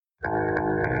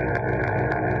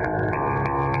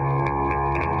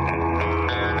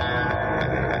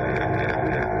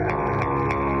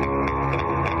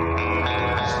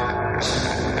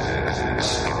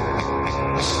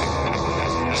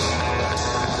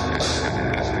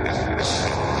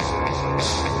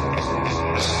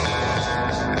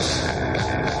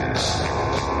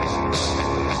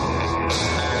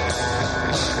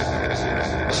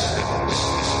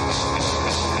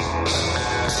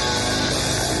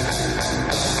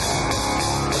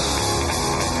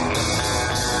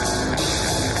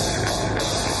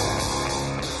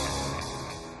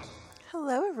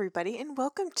everybody, and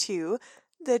welcome to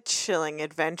the chilling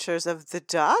adventures of the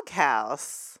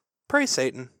Doghouse. Praise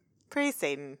Satan. Praise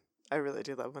Satan. I really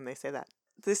do love when they say that.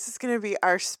 This is going to be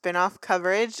our spin-off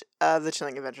coverage of the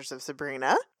chilling adventures of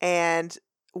Sabrina. And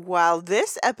while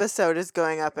this episode is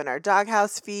going up in our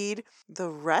Doghouse feed,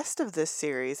 the rest of this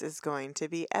series is going to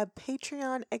be a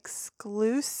Patreon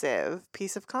exclusive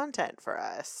piece of content for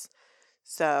us.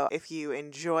 So if you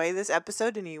enjoy this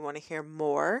episode and you want to hear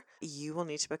more, you will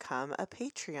need to become a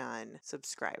Patreon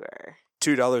subscriber.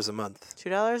 $2 a month.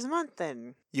 $2 a month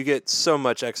then. You get so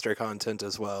much extra content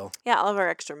as well. Yeah, all of our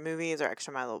extra movies, our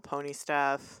extra My Little Pony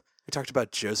stuff. We talked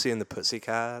about Josie and the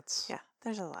Pussycats. Yeah,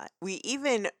 there's a lot. We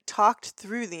even talked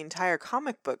through the entire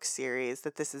comic book series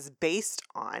that this is based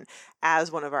on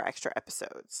as one of our extra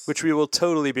episodes. Which we will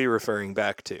totally be referring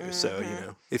back to.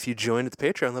 So, if you join at the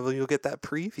Patreon level, you'll get that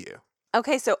preview.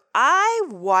 Okay, so I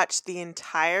watched the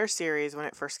entire series when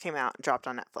it first came out and dropped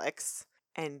on Netflix.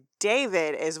 And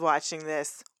David is watching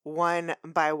this one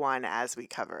by one as we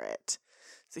cover it.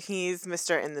 So he's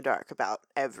Mr. In the Dark about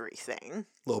everything.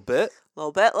 Little bit.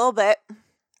 Little bit.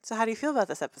 So how do you feel about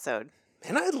this episode?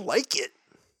 Man, I like it.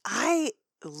 I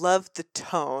love the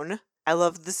tone. I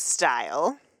love the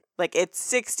style. Like, it's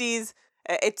 60s.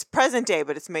 It's present day,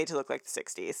 but it's made to look like the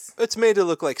 60s. It's made to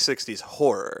look like 60s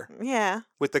horror. Yeah.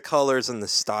 With the colors and the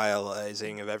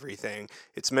stylizing of everything.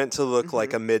 It's meant to look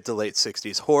like a mid to late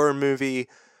 60s horror movie.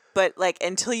 But, like,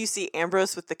 until you see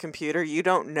Ambrose with the computer, you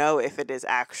don't know if it is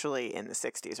actually in the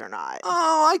 60s or not.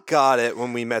 Oh, I got it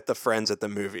when we met the friends at the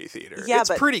movie theater. Yeah, it's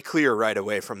pretty clear right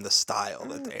away from the style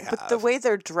that they have. But the way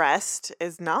they're dressed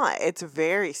is not. It's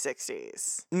very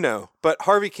 60s. No, but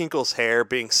Harvey Kinkle's hair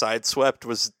being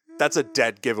sideswept that's a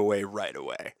dead giveaway right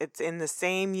away. It's in the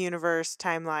same universe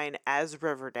timeline as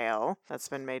Riverdale. That's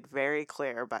been made very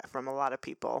clear from a lot of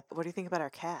people. What do you think about our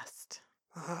cast?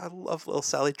 I love little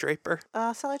Sally Draper.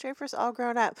 Sally Draper's all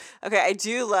grown up. Okay, I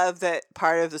do love that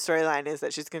part of the storyline is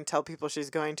that she's going to tell people she's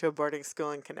going to a boarding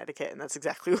school in Connecticut, and that's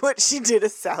exactly what she did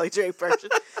as Sally Draper.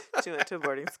 She went to a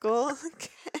boarding school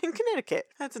in Connecticut.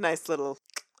 That's a nice little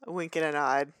wink and a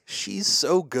nod. She's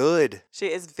so good.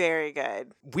 She is very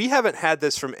good. We haven't had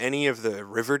this from any of the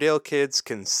Riverdale kids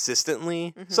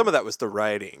consistently. Some of that was the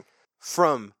writing.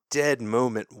 From dead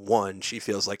moment one, she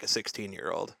feels like a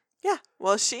 16-year-old. Yeah,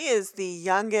 well, she is the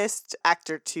youngest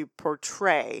actor to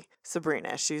portray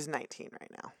Sabrina. She's 19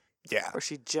 right now. Yeah. Or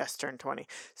she just turned 20.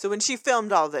 So when she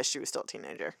filmed all this, she was still a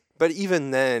teenager. But even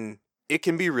then, it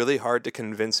can be really hard to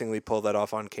convincingly pull that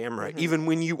off on camera, even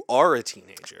when you are a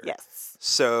teenager. Yes.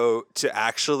 So to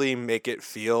actually make it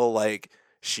feel like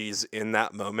she's in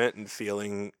that moment and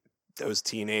feeling those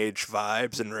teenage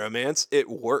vibes and romance, it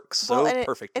works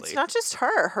perfectly. It's not just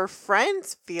her. Her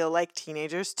friends feel like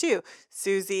teenagers too.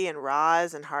 Susie and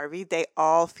Roz and Harvey, they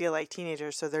all feel like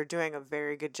teenagers, so they're doing a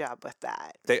very good job with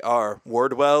that. They are.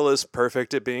 Wardwell is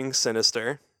perfect at being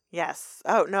sinister. Yes.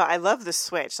 Oh, no, I love the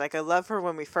switch. Like, I love her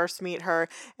when we first meet her,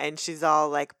 and she's all,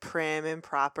 like, prim and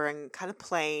proper and kind of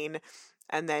plain,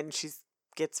 and then she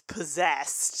gets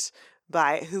possessed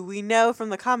by who we know from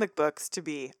the comic books to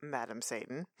be Madam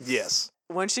Satan. Yes.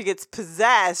 When she gets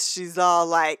possessed, she's all,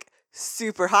 like,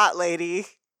 super hot lady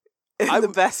in the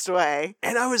best way.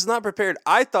 And I was not prepared.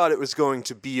 I thought it was going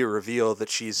to be a reveal that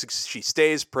she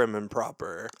stays prim and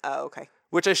proper. Oh, okay.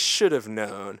 Which I should have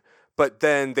known. But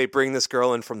then they bring this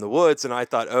girl in from the woods, and I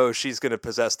thought, oh, she's going to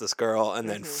possess this girl, and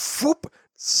then, whoop,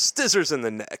 scissors in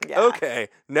the neck. Yeah. Okay,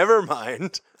 never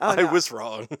mind. I was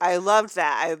wrong. I loved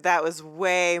that. That was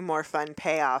way more fun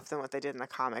payoff than what they did in the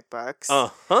comic books.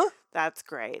 Uh-huh. That's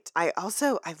great. I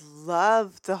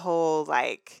love the whole,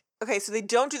 like... Okay, so they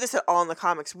don't do this at all in the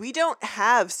comics. We don't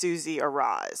have Susie or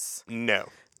Roz. No.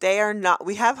 They are not...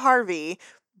 We have Harvey...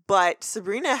 But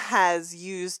Sabrina has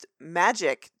used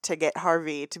magic to get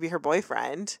Harvey to be her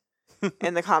boyfriend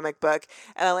in the comic book.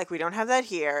 And we don't have that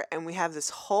here. And we have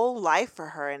this whole life for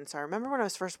her. And so I remember when I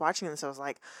was first watching this, I was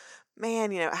like,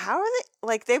 man, how are they?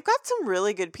 Like, they've got some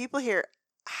really good people here.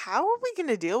 How are we going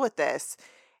to deal with this?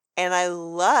 And I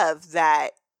love that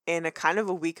in a kind of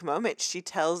a weak moment, she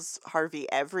tells Harvey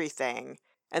everything.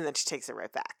 And then she takes it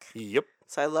right back. Yep.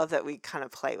 So I love that we kind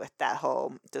of play with that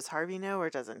whole, does Harvey know or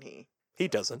doesn't he? He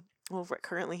doesn't. Well,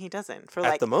 currently he doesn't.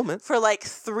 At the moment. For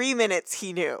 3 minutes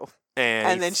he knew.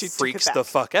 And then she freaks the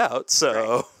fuck out, so.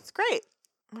 Right. It's great.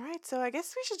 All right, so I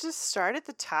guess we should just start at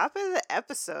the top of the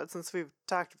episode since we've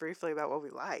talked briefly about what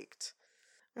we liked.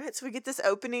 All right, so we get this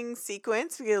opening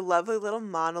sequence. We get a lovely little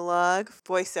monologue,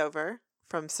 voiceover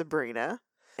from Sabrina.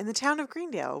 In the town of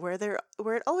Greendale, where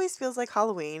it always feels like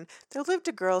Halloween, there lived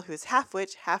a girl who is half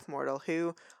witch, half mortal,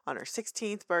 who, on her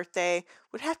 16th birthday,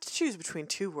 would have to choose between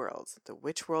two worlds, the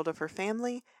witch world of her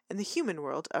family and the human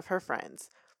world of her friends.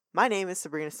 My name is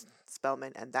Sabrina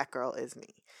Spellman, and that girl is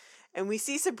me. And we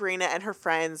see Sabrina and her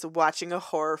friends watching a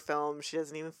horror film. She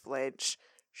doesn't even flinch.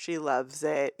 She loves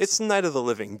it. It's Night of the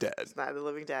Living Dead. It's Night of the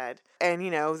Living Dead. And,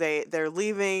 they're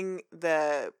leaving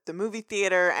the movie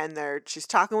theater, and she's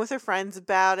talking with her friends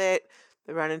about it.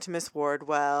 They run into Miss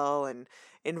Wardwell and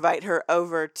invite her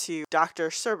over to Dr.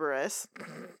 Cerberus.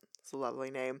 It's a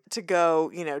lovely name. To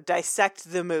go,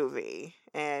 dissect the movie.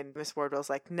 And Miss Wardwell's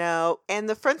like, no. And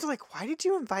the friends are like, why did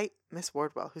you invite Miss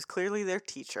Wardwell, who's clearly their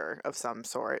teacher of some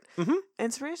sort? Mm-hmm.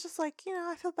 And Sabrina's just like,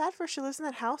 I feel bad for her. She lives in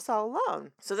that house all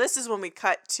alone. So this is when we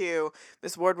cut to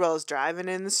Miss Wardwell is driving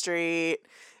in the street,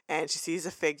 and she sees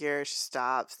a figure. She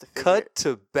stops. The figure. Cut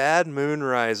to Bad Moon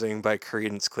Rising by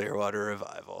Creedence Clearwater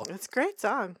Revival. It's a great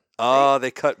song. Oh,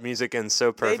 they cut music in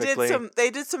so perfectly. They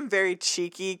did some very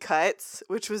cheeky cuts,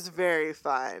 which was very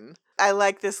fun. I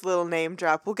like this little name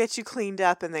drop. We'll get you cleaned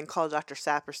up and then call Dr.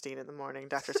 Saperstein in the morning.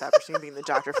 Dr. Saperstein being the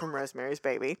doctor from Rosemary's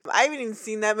Baby. I haven't even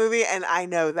seen that movie, and I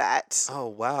know that. Oh,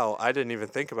 wow. I didn't even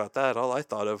think about that. All I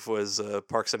thought of was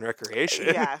Parks and Recreation.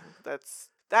 Yeah,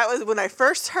 that was when I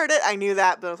first heard it, I knew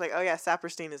that, but I was like, oh yeah,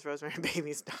 Saperstein is Rosemary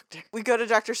Baby's doctor. We go to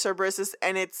Dr. Cerberus,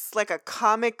 and it's like a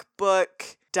comic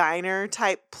book diner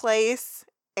type place,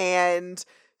 and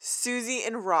Susie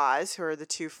and Roz, who are the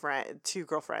two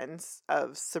girlfriends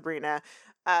of Sabrina,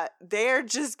 they're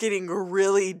just getting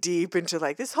really deep into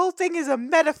like, this whole thing is a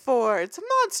metaphor. It's a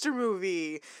monster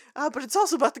movie, but it's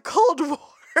also about the Cold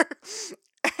War.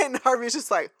 And Harvey's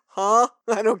just like, huh?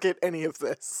 I don't get any of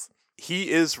this.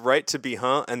 He is right to be,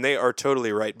 and they are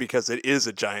totally right because it is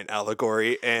a giant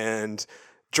allegory, and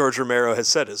George Romero has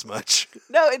said as much.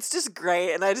 No, it's just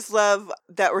great, and I just love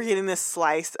that we're getting this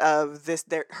slice of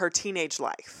her teenage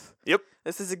life. Yep.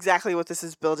 This is exactly what this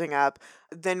is building up.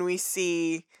 Then we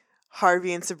see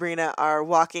Harvey and Sabrina are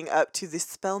walking up to the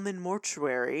Spellman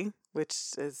mortuary, which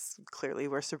is clearly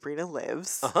where Sabrina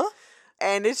lives. Uh-huh.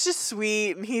 And it's just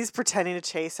sweet, and he's pretending to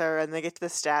chase her, and they get to the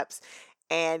steps,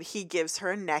 and he gives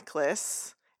her a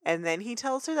necklace. And then he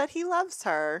tells her that he loves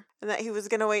her and that he was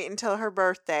going to wait until her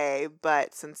birthday.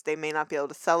 But since they may not be able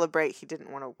to celebrate, he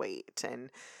didn't want to wait. And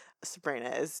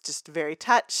Sabrina is just very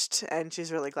touched, and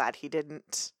she's really glad he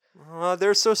didn't. Oh,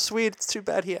 they're so sweet. It's too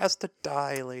bad he has to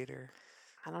die later.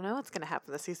 I don't know what's going to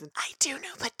happen this season. I do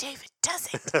know, but David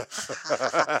doesn't.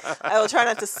 I will try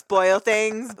not to spoil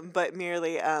things, but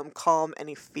merely calm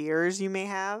any fears you may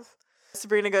have.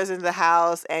 Sabrina goes into the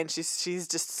house, and she's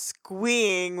just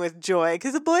squeeing with joy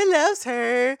because the boy loves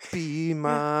her. Be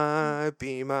my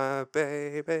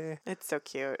baby. It's so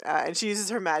cute. And she uses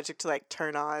her magic to like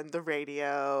turn on the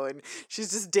radio, and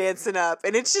she's just dancing up,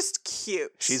 and it's just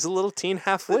cute. She's a little teen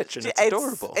half witch, and it's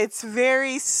adorable. It's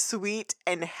very sweet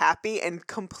and happy, and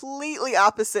completely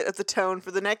opposite of the tone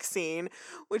for the next scene,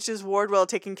 which is Wardwell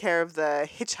taking care of the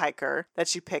hitchhiker that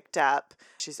she picked up.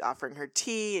 She's offering her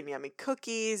tea and yummy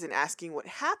cookies and asking what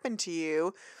happened to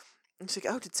you. And she's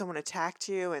like, oh, did someone attack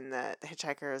you? And the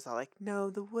hitchhiker is all like,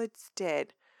 no, the woods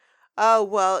did. Oh,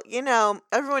 well,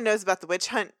 everyone knows about the witch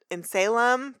hunt in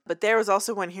Salem, but there was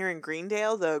also one here in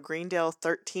Greendale, the Greendale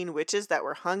 13 witches that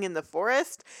were hung in the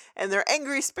forest, and their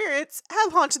angry spirits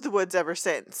have haunted the woods ever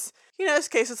since. This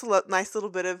case is a nice little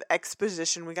bit of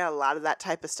exposition. We got a lot of that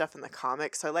type of stuff in the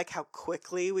comics, so I like how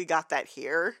quickly we got that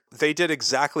here. They did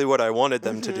exactly what I wanted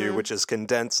them to do, which is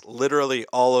condense literally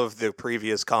all of the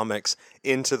previous comics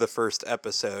into the first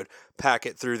episode, pack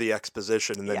it through the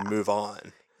exposition, and then move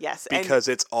on. Yes. Because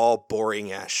it's all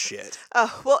boring ass shit.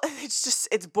 Oh, well,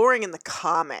 it's boring in the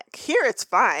comic. Here it's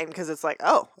fine because it's like,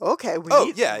 oh, okay, we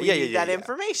need that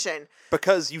information.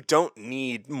 Because you don't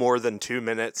need more than 2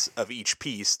 minutes of each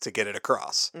piece to get it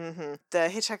across. Mm-hmm.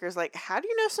 The hitchhiker's like, how do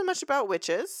you know so much about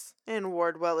witches? And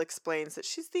Wardwell explains that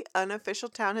she's the unofficial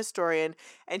town historian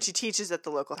and she teaches at the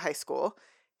local high school.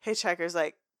 Hitchhiker's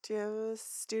like, do you have a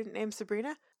student named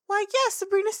Sabrina? Why, yes,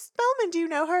 Sabrina Spellman, do you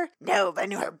know her? No, but I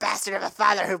knew her bastard of a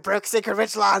father who broke sacred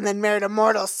witch law and then married a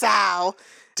mortal sow.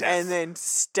 Death. And then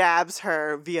stabs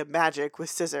her via magic with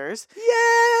scissors.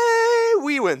 Yay!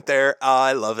 We went there.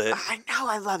 I love it. I know,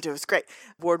 I loved it. It was great.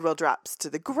 Wardwell drops to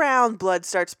the ground, blood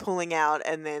starts pulling out,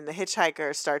 and then the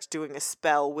hitchhiker starts doing a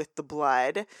spell with the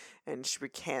blood, and she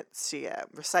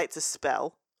recites a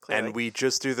spell. Clearly. And we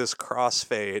just do this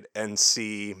crossfade and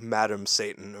see Madam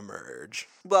Satan emerge.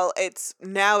 Well, it's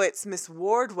Miss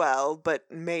Wardwell, but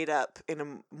made up in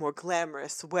a more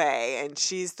glamorous way, and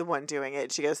she's the one doing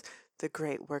it. She goes, "The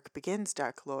great work begins,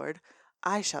 Dark Lord.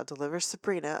 I shall deliver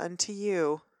Sabrina unto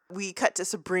you." We cut to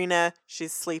Sabrina.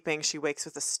 She's sleeping. She wakes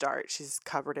with a start. She's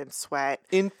covered in sweat.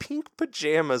 In pink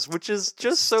pajamas, which is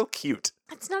just so cute.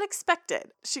 It's not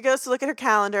expected. She goes to look at her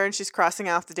calendar and she's crossing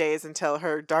off the days until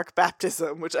her dark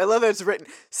baptism, which I love that it's written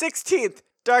 16th,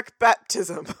 dark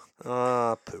baptism.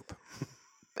 Poop.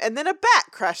 And then a bat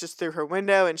crashes through her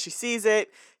window and she sees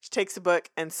it. She takes a book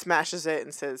and smashes it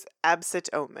and says, Absit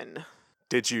Omen.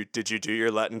 Did you do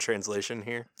your Latin translation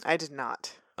here? I did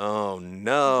not. Oh,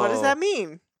 no. What does that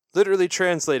mean? Literally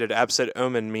translated, absit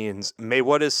omen means, may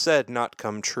what is said not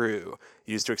come true.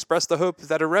 Used to express the hope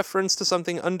that a reference to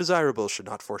something undesirable should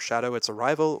not foreshadow its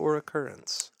arrival or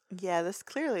occurrence. Yeah, this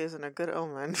clearly isn't a good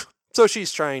omen. So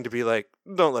she's trying to be like,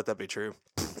 don't let that be true.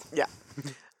 Yeah.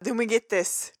 Then we get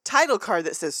this title card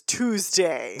that says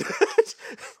Tuesday.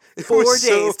 4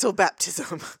 days till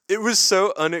baptism. It was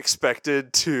so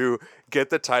unexpected to get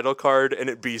the title card and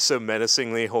it be so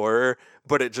menacingly horror,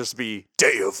 but it just be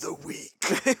day of the week.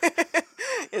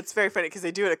 It's very funny because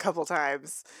they do it a couple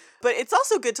times. But it's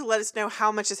also good to let us know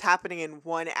how much is happening in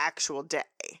one actual day.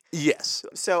 Yes.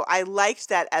 So I liked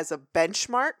that as a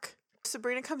benchmark.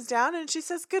 Sabrina comes down and she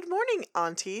says, good morning,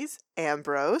 aunties,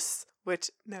 Ambrose.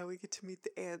 Which, now we get to meet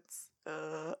the ants.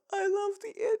 I love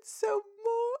the ants so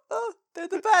much. They're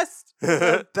the best.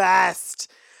 The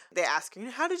best. They ask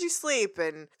her, how did you sleep?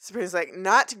 And Sabrina's like,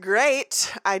 not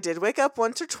great. I did wake up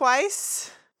once or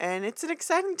twice. And it's an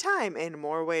exciting time in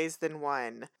more ways than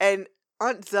one. And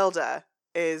Aunt Zelda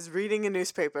is reading a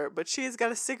newspaper, but she has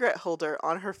got a cigarette holder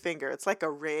on her finger. It's like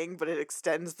a ring, but it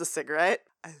extends the cigarette.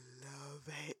 I love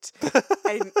it.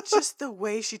 And just the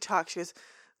way she talks, she goes,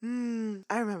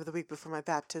 I remember the week before my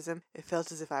baptism. It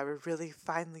felt as if I were really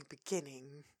finally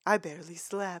beginning. I barely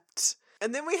slept.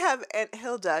 And then we have Aunt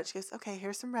Hilda. She goes, okay,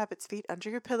 here's some rabbit's feet under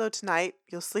your pillow tonight.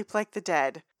 You'll sleep like the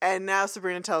dead. And now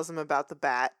Sabrina tells them about the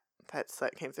bat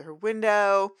that came through her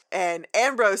window. And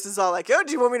Ambrose is all like, oh,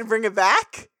 do you want me to bring it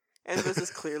back? Ambrose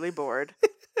is clearly bored.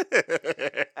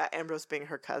 Ambrose being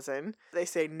her cousin. They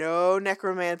say no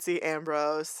necromancy,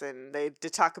 Ambrose, and they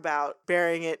talk about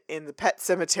burying it in the pet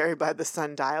cemetery by the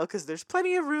sundial because there's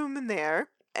plenty of room in there.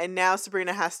 And now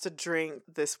Sabrina has to drink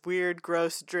this weird,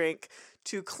 gross drink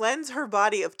to cleanse her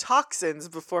body of toxins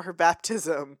before her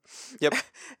baptism. Yep.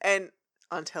 And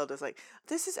Aunt Hilda's like,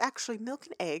 this is actually milk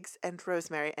and eggs and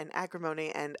rosemary and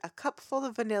agrimony and a cup full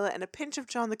of vanilla and a pinch of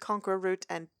John the Conqueror root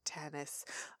and tannis.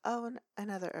 Oh, and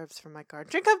other herbs from my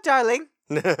garden. Drink up, darling.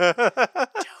 Don't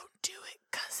do it,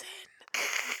 cousin.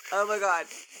 Oh my God.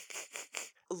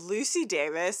 Lucy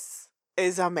Davis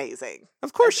is amazing.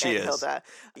 Of course she is. Hilda.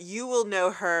 You will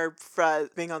know her from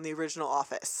being on the original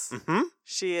Office. Mm-hmm.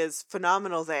 She is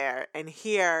phenomenal there. And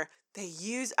here,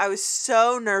 I was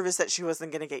so nervous that she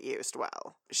wasn't going to get used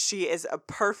well. She is a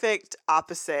perfect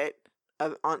opposite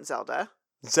of Aunt Zelda.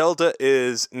 Zelda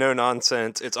is no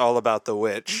nonsense. It's all about the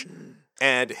witch. Mm-hmm.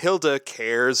 And Hilda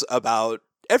cares about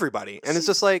everybody. And it's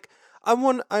just like, I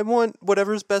want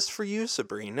whatever's best for you,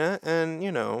 Sabrina. And,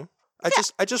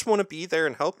 I just want to be there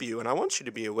and help you. And I want you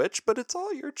to be a witch, but it's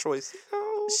all your choice.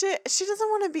 She doesn't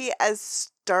want to be as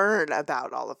stern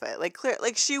about all of it. Like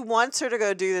she wants her to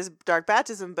go do this dark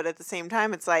baptism, but at the same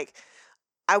time, it's like,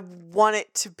 I want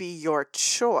it to be your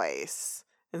choice.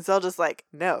 And Zelda's like,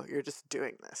 no, you're just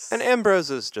doing this. And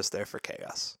Ambrose is just there for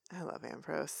chaos. I love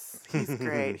Ambrose. He's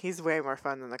great. He's way more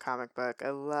fun than the comic book. I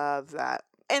love that.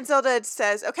 And Zelda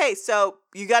says, okay, so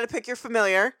you got to pick your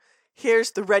familiar.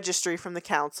 Here's the registry from the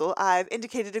council. I've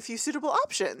indicated a few suitable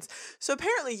options. So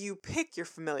apparently you pick your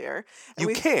familiar. You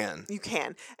can.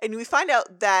 And we find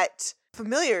out that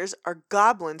familiars are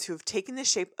goblins who have taken the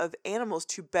shape of animals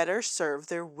to better serve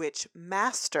their witch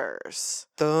masters.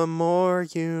 The more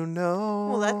you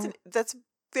know. Well, that's a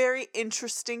very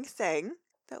interesting thing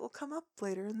that will come up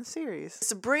later in the series.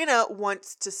 Sabrina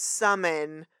wants to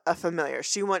summon a familiar.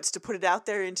 She wants to put it out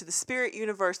there into the spirit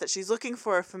universe that she's looking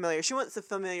for a familiar. She wants the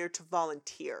familiar to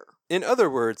volunteer. In other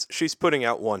words, she's putting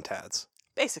out wantads.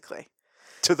 Basically.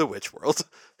 To the witch world.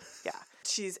 Yeah.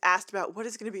 She's asked about what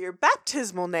is going to be your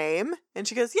baptismal name. And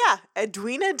she goes, yeah,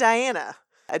 Edwina Diana.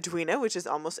 Edwina, which is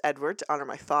almost Edward, to honor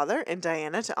my father, and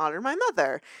Diana to honor my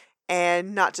mother.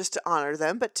 And not just to honor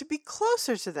them, but to be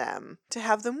closer to them, to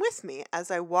have them with me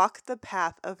as I walk the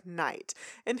path of night.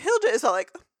 And Hilda is all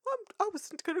like, I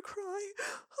wasn't going to cry.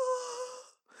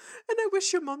 And I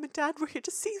wish your mom and dad were here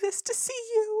to see this, to see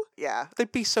you. Yeah.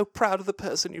 They'd be so proud of the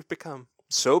person you've become.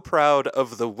 So proud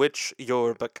of the witch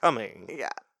you're becoming.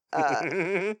 Yeah.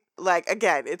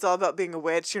 Again, it's all about being a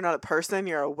witch. You're not a person,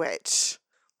 you're a witch.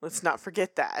 Let's not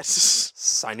forget that.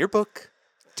 Sign your book.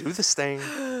 Do this thing.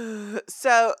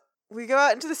 So we go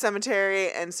out into the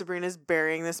cemetery and Sabrina's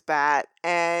burying this bat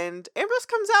and Ambrose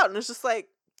comes out and is just like,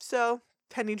 so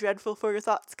Penny Dreadful for your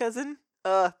thoughts, cousin?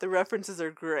 The references are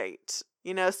great.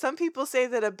 You know, some people say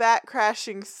that a bat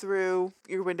crashing through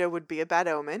your window would be a bad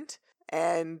omen.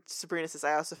 And Sabrina says,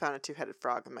 I also found a two-headed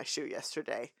frog in my shoe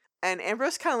yesterday. And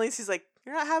Ambrose kind of leaves, he's like,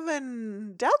 you're not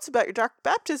having doubts about your dark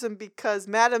baptism because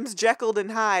Madams Jekyll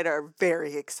and Hyde are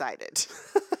very excited.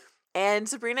 And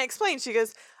Sabrina explains, she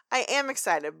goes, I am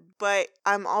excited, but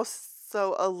I'm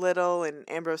also a little, and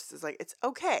Ambrose is like, it's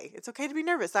okay. It's okay to be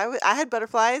nervous. I had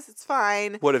butterflies. It's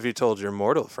fine. What have you told your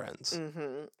mortal friends?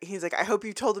 Mm-hmm. He's like, I hope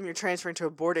you told them you're transferring to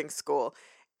a boarding school.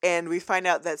 And we find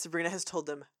out that Sabrina has told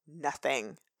them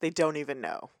nothing. They don't even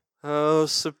know. Oh,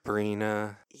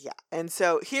 Sabrina. Yeah. And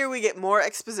so here we get more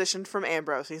exposition from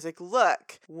Ambrose. He's like,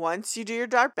 look, once you do your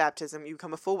dark baptism, you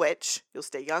become a full witch. You'll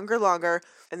stay younger longer.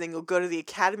 And then you'll go to the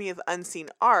Academy of Unseen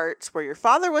Arts, where your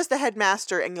father was the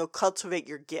headmaster, and you'll cultivate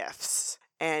your gifts.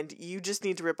 And you just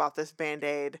need to rip off this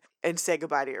Band-Aid and say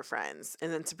goodbye to your friends.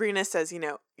 And then Sabrina says, you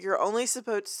know, you're only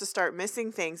supposed to start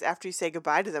missing things after you say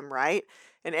goodbye to them, right?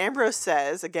 And Ambrose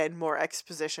says, again, more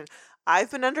exposition,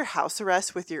 I've been under house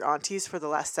arrest with your aunties for the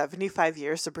last 75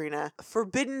 years, Sabrina.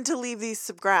 Forbidden to leave these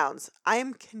grounds. I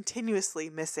am continuously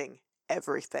missing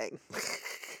everything.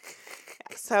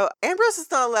 So Ambrose is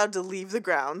not allowed to leave the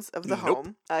grounds of the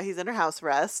home. He's under house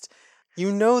arrest. You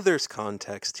know there's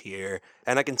context here,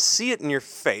 and I can see it in your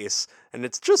face, and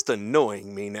it's just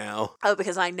annoying me now. Oh,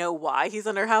 because I know why he's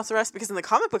under house arrest? Because in the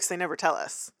comic books, they never tell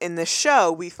us. In the show,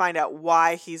 we find out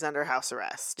why he's under house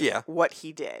arrest. Yeah. What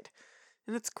he did.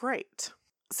 And it's great.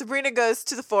 Sabrina goes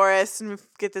to the forest and we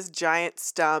get this giant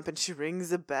stump, and she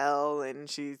rings a bell, and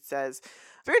she says,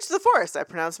 Spirit to the forest, I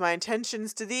pronounce my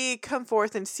intentions to thee. Come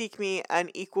forth and seek me.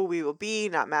 Unequal we will be,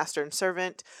 not master and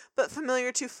servant, but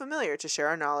familiar to share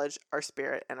our knowledge, our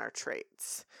spirit, and our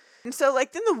traits. And so,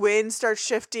 like, then the wind starts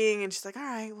shifting, and she's like, all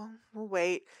right, well, we'll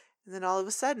wait. And then all of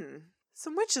a sudden,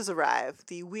 some witches arrive,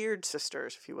 the weird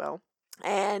sisters, if you will.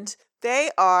 And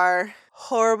they are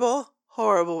horrible,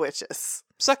 horrible witches.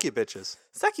 Succubitches.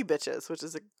 Succubitches, which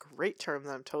is a great term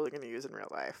that I'm totally going to use in real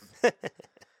life.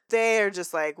 They are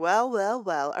just like, well,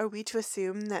 are we to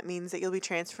assume that means that you'll be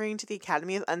transferring to the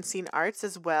Academy of Unseen Arts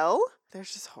as well? They're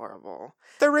just horrible.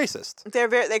 They're racist.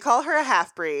 They call her a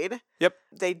half-breed. Yep.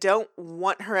 They don't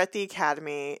want her at the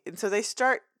academy, and so they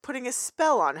start putting a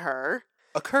spell on her.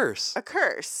 A curse. A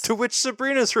curse. To which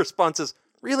Sabrina's response is,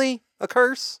 really? A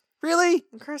curse? Really?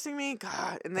 You're cursing me?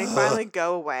 God. And they finally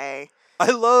go away.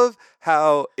 I love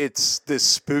how it's this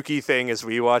spooky thing as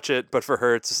we watch it, but for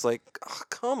her it's just like, oh,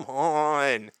 come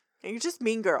on. And you're just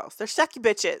mean girls. They're sucky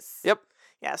bitches. Yep.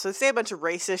 Yeah, so they say a bunch of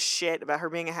racist shit about her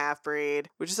being a half-breed,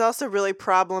 which is also really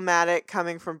problematic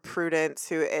coming from Prudence,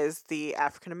 who is the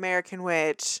African-American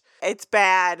witch. It's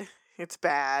bad. It's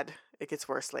bad. It gets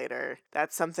worse later.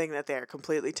 That's something that they're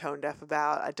completely tone deaf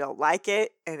about. I don't like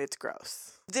it, and it's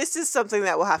gross. This is something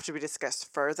that will have to be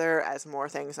discussed further as more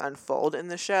things unfold in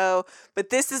the show,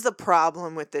 but this is a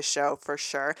problem with this show for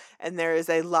sure, and there is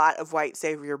a lot of white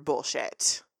savior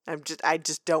bullshit. I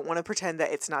just don't want to pretend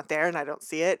that it's not there and I don't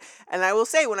see it. And I will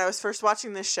say, when I was first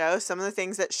watching this show, some of the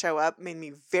things that show up made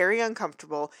me very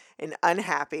uncomfortable and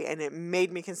unhappy, and it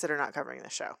made me consider not covering the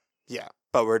show. Yeah,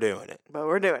 but we're doing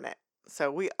it.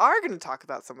 So we are going to talk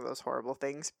about some of those horrible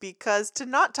things, because to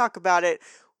not talk about it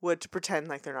would to pretend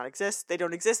like they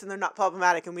don't exist, and they're not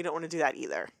problematic, and we don't want to do that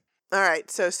either. All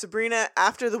right, so Sabrina,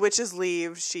 after the witches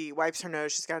leave, she wipes her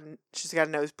nose. She's got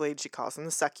a nosebleed. She calls them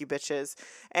the succubitches,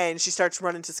 and she starts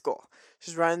running to school.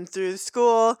 She's running through the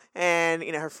school, and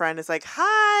her friend is like,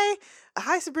 "Hi,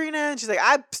 Sabrina," and she's like,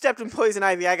 "I stepped in poison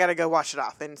ivy. I gotta go wash it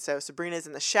off." And so Sabrina's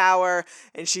in the shower,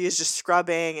 and she is just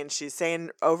scrubbing, and she's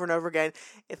saying over and over again,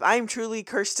 "If I am truly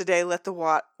cursed today, let the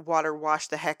water wash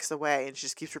the hex away." And she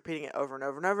just keeps repeating it over and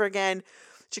over and over again.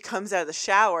 She comes out of the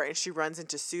shower and she runs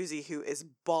into Susie, who is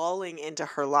bawling into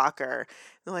her locker.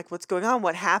 They're like, "What's going on?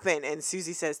 What happened?" And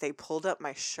Susie says, "They pulled up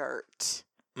my shirt."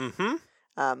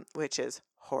 Mm-hmm. Which is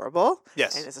horrible.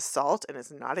 Yes. And is assault, and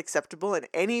is not acceptable in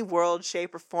any world,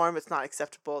 shape, or form. It's not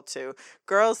acceptable to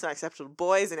girls, it's not acceptable to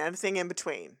boys, and anything in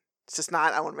between. It's just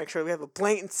not. I want to make sure we have a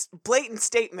blatant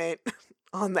statement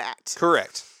on that.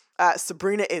 Correct.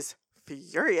 Sabrina is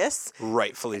furious.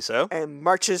 Rightfully so. And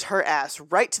marches her ass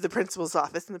right to the principal's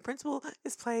office. And the principal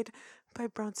is played by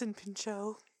Bronson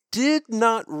Pinchot. Did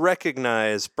not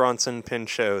recognize Bronson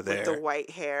Pinchot there. With the white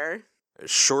hair.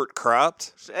 Short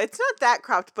cropped. It's not that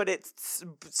cropped, but it's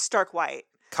stark white.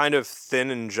 Kind of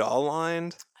thin and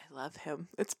jawlined. I love him.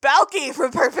 It's Balky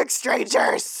from Perfect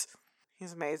Strangers.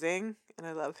 He's amazing. And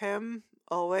I love him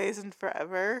always and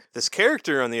forever. This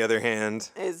character, on the other hand,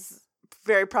 is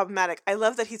very problematic. I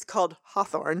love that he's called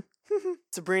Hawthorne.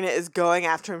 Sabrina is going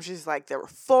after him. She's like, there were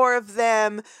 4 of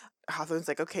them. Hawthorne's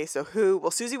like, okay, so who?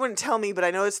 Well, Susie wouldn't tell me, but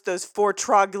I know it's those 4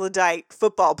 troglodyte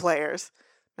football players.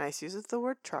 Nice use of the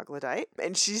word troglodyte.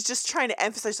 And she's just trying to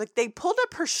emphasize, like, they pulled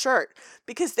up her shirt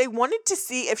because they wanted to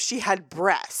see if she had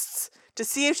breasts, to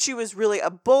see if she was really a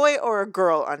boy or a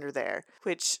girl under there,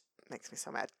 which makes me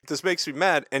so mad. This makes me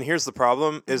mad, and here's the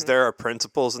problem, is there are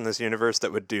principals in this universe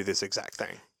that would do this exact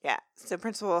thing. Yeah, so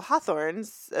Principal Hawthorne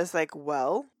is like,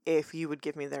 well, if you would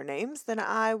give me their names, then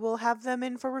I will have them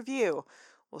in for review.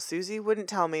 Well, Susie wouldn't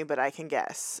tell me, but I can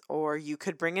guess. Or you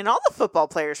could bring in all the football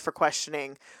players for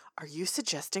questioning. Are you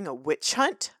suggesting a witch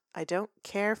hunt? I don't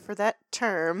care for that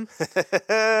term.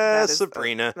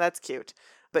 Sabrina. That's cute.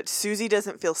 But Susie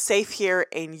doesn't feel safe here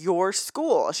in your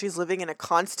school. She's living in a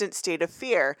constant state of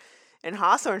fear. And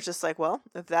Hawthorne's just like, well,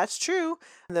 if that's true,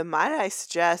 then might I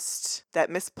suggest that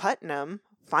Miss Putnam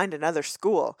find another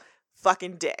school.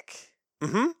 Fucking dick.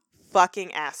 Mm-hmm.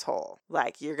 Fucking asshole.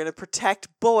 Like, you're gonna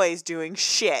protect boys doing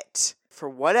shit for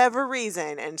whatever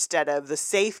reason instead of the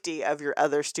safety of your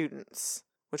other students,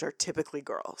 which are typically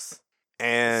girls.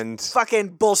 And it's fucking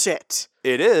bullshit.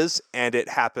 It is, and it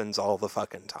happens all the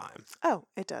fucking time. Oh,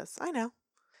 it does. I know.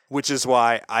 Which is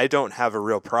why I don't have a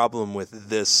real problem with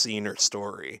this scene or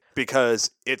story,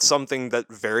 because it's something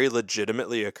that very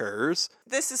legitimately occurs.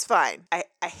 This is fine. I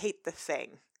hate the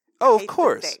thing. Oh, of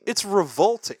course. It's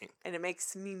revolting. And it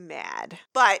makes me mad.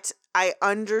 But I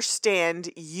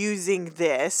understand using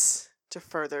this to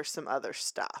further some other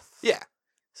stuff. Yeah.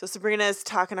 So Sabrina's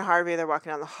talking to Harvey. They're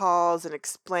walking down the halls and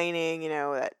explaining,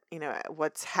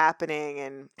 what's happening.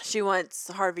 And she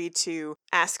wants Harvey to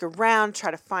ask around, try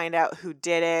to find out who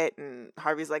did it. And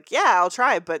Harvey's like, yeah, I'll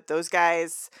try. But those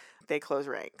guys, they close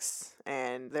ranks.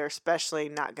 And they're especially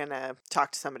not going to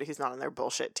talk to somebody who's not on their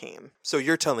bullshit team. So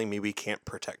you're telling me we can't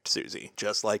protect Susie,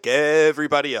 just like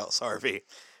everybody else, Harvey.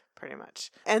 Pretty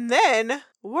much. And then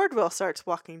Wardwell starts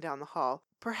walking down the hall.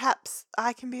 Perhaps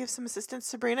I can be of some assistance,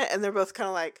 Sabrina. And they're both kind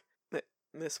of like,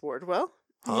 Miss Wardwell?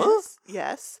 Huh?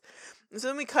 Yes. So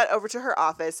then we cut over to her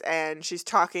office, and she's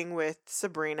talking with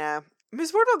Sabrina.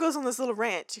 Miss Wardwell goes on this little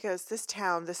rant. She goes, this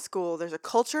town, this school, there's a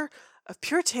culture of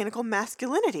puritanical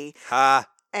masculinity. Ha!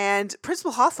 And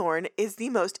Principal Hawthorne is the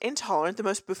most intolerant, the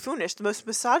most buffoonish, the most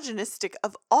misogynistic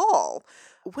of all.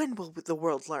 When will the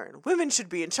world learn? Women should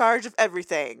be in charge of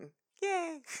everything.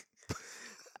 Yay.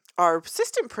 Our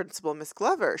assistant principal, Miss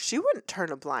Glover, she wouldn't turn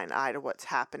a blind eye to what's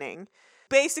happening.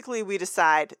 Basically, we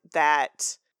decide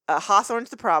that Hawthorne's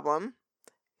the problem,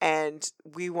 and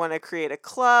we want to create a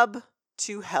club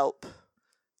to help.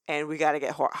 And we got to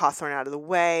get Hawthorne out of the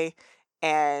way.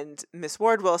 And Miss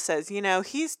Wardwell says,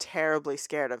 he's terribly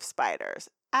scared of spiders.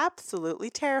 Absolutely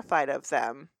terrified of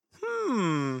them.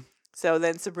 So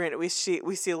then Sabrina, we see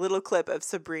a little clip of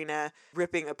Sabrina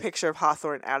ripping a picture of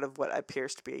Hawthorne out of what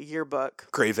appears to be a yearbook.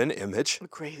 Graven image. A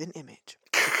graven image.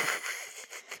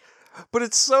 But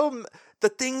it's so... The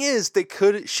thing is,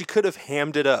 she could have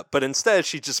hammed it up, but instead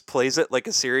she just plays it like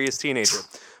a serious teenager.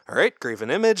 All right, graven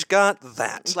image, got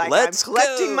that. Like, Let's I'm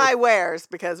collecting go. my wares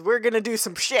because we're going to do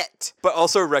some shit. But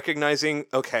also recognizing,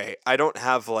 okay, I don't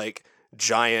have, like,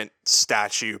 giant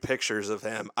statue pictures of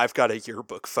him. I've got a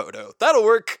yearbook photo. That'll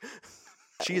work.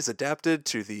 She's adapted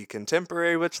to the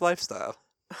contemporary witch lifestyle.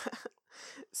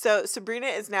 So Sabrina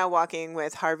is now walking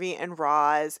with Harvey and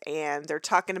Roz, and they're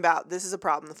talking about this is a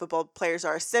problem. The football players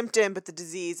are a symptom, but the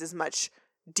disease is much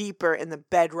deeper in the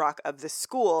bedrock of the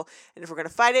school. And if we're going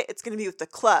to fight it, it's going to be with the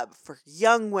club for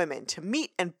young women to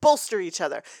meet and bolster each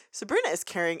other. Sabrina is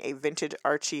carrying a vintage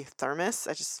Archie thermos.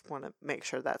 I just want to make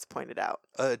sure that's pointed out.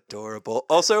 Adorable.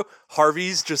 Also,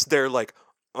 Harvey's just there like,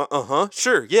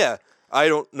 sure, yeah. I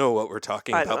don't know what we're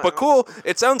talking about, but cool.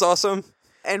 It sounds awesome.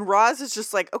 And Roz is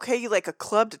just like, okay, you like a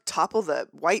club to topple the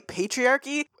white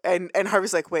patriarchy? And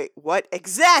Harvey's like, wait, what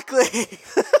exactly?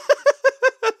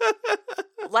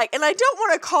 And I don't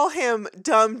want to call him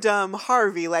dumb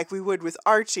Harvey like we would with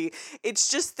Archie.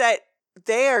 It's just that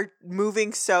they are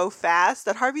moving so fast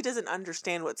that Harvey doesn't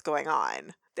understand what's going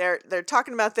on. They're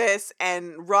talking about this,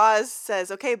 and Roz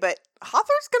says, okay, but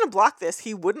Hawthorne's going to block this.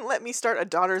 He wouldn't let me start a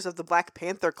Daughters of the Black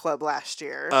Panther Club last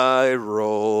year. I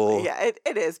roll. Yeah,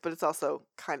 it is, but it's also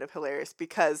kind of hilarious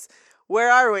because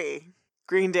where are we?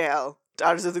 Greendale,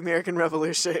 Daughters of the American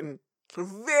Revolution.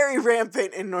 Very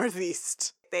rampant in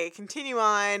Northeast. They continue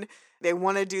on. They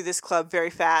want to do this club very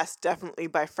fast, definitely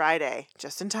by Friday,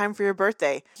 just in time for your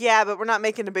birthday. Yeah, but we're not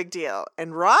making a big deal.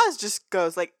 And Roz just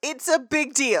goes like, it's a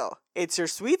big deal. It's your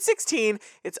Sweet 16.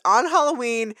 It's on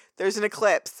Halloween. There's an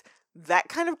eclipse. That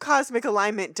kind of cosmic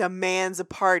alignment demands a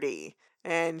party.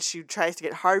 And she tries to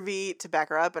get Harvey to back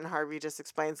her up, and Harvey just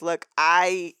explains, look,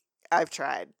 I've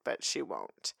tried, but she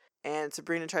won't. And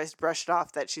Sabrina tries to brush it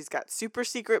off that she's got super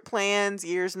secret plans,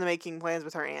 years in the making plans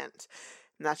with her aunt.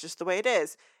 And that's just the way it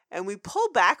is. And we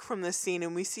pull back from this scene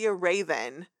and we see a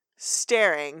raven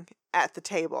staring at the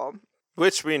table.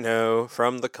 Which we know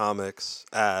from the comics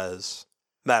as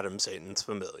Madam Satan's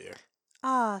familiar.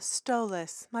 Ah,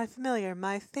 Stolas, my familiar,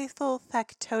 my faithful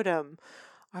factotum.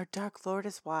 Our Dark Lord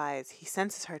is wise. He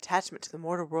senses her attachment to the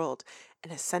mortal world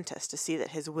and has sent us to see that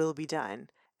his will be done.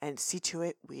 And see to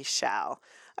it we shall.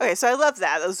 Okay, so I love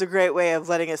that. That was a great way of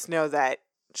letting us know that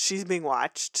she's being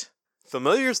watched.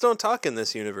 Familiars don't talk in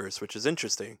this universe, which is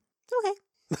interesting.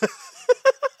 Okay.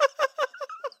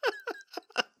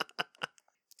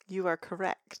 You are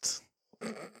correct.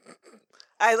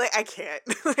 I can't.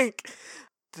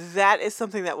 That is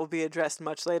something that will be addressed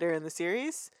much later in the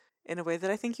series in a way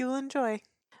that I think you will enjoy.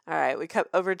 All right, we cut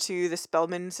over to the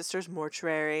Spellman sisters'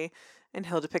 mortuary, and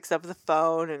Hilda picks up the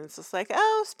phone, and it's just like,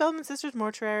 oh, Spellman sisters'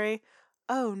 mortuary.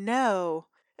 Oh, no.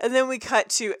 And then we cut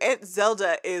to Aunt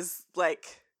Zelda is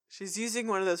like, she's using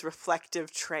one of those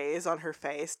reflective trays on her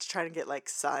face to try to get like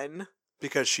sun.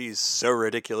 Because she's so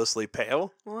ridiculously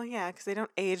pale? Well, yeah, because they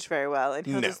don't age very well. And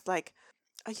Hilda's like,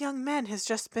 a young man has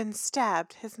just been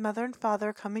stabbed. His mother and father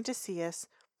are coming to see us.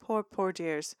 Poor, poor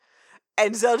dears.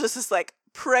 And Zelda's just like,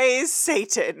 praise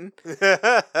Satan. And do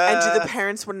the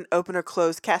parents wouldn't open or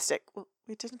close casket? Well,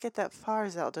 we didn't get that far,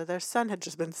 Zelda. Their son had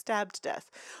just been stabbed to death.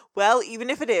 Well, even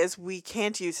if it is, we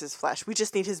can't use his flesh. We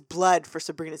just need his blood for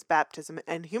Sabrina's baptism.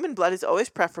 And human blood is always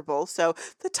preferable, so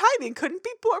the timing couldn't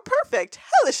be more perfect.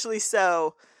 Hellishly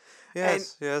so.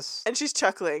 Yes, yes. And she's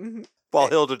chuckling. While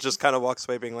Hilda just kind of walks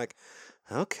away being like,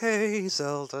 okay,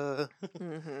 Zelda.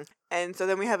 Mm-hmm. And so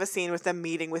then we have a scene with them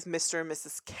meeting with Mr. and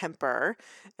Mrs. Kemper.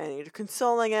 And you're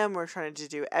consoling him. We're trying to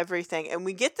do everything. And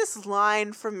we get this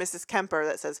line from Mrs. Kemper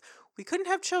that says, we couldn't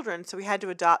have children, so we had to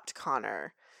adopt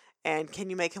Connor. And can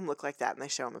you make him look like that? And they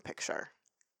show him a picture.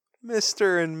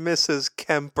 Mr. and Mrs.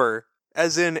 Kemper.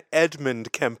 As in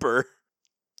Edmund Kemper.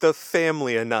 The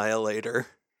family annihilator.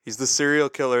 He's the serial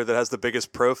killer that has the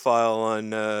biggest profile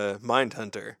on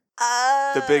Mindhunter.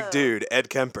 The big dude, Ed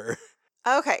Kemper.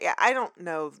 Okay, yeah, I don't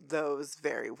know those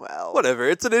very well. Whatever,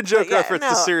 it's an in-joke reference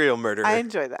to serial murder. I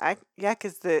enjoy that.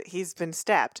 Because he's been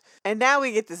stabbed. And now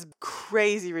we get this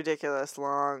crazy, ridiculous,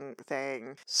 long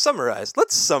thing. Summarize.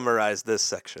 Let's summarize this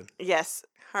section. Yes,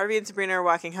 Harvey and Sabrina are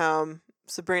walking home.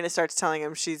 Sabrina starts telling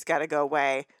him she's got to go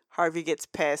away. Harvey gets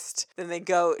pissed. Then they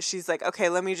go, she's like, okay,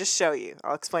 let me just show you.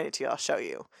 I'll explain it to you. I'll show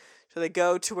you. So they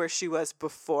go to where she was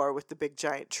before with the big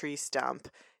giant tree stump.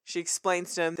 She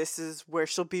explains to him, this is where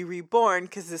she'll be reborn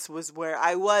because this was where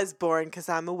I was born because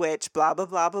I'm a witch, blah, blah,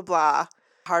 blah, blah, blah.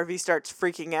 Harvey starts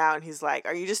freaking out and he's like,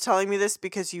 are you just telling me this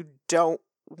because you don't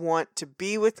want to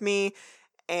be with me?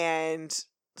 And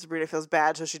Sabrina feels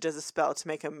bad, so she does a spell to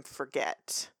make him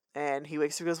forget. And he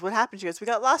wakes up and goes, what happened? She goes, we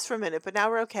got lost for a minute, but now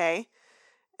we're okay.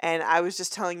 And I was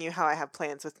just telling you how I have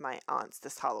plans with my aunts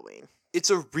this Halloween. It's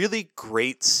a really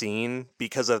great scene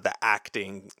because of the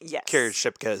acting Carrie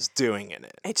Shipka is doing in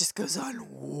it. It just goes on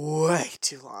way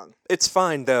too long. It's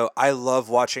fine, though. I love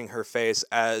watching her face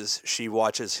as she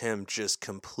watches him just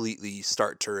completely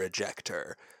start to reject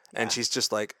her. Yeah. And she's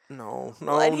just like, no.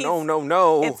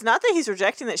 It's not that he's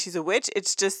rejecting that she's a witch.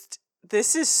 It's just,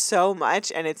 this is so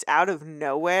much and it's out of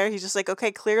nowhere. He's just like,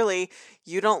 okay, clearly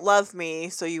you don't love me,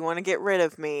 so you want to get rid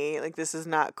of me. Like, this is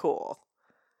not cool.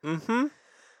 Mm-hmm.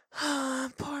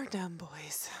 Poor dumb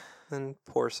boys. And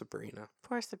poor Sabrina.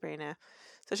 Poor Sabrina.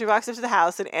 So she walks up to the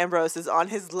house and Ambrose is on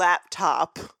his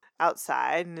laptop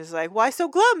outside and is like, why so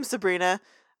glum, Sabrina?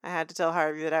 I had to tell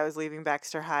Harvey that I was leaving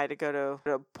Baxter High to go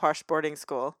to a posh boarding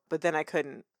school, but then I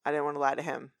couldn't. I didn't want to lie to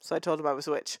him, so I told him I was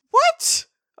a witch. What?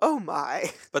 Oh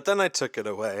my. But then I took it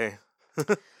away.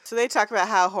 So they talk about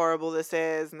how horrible this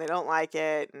is and they don't like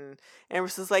it, and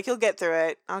Ambrose is like, you'll get through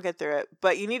it. I'll get through it.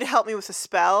 But you need to help me with a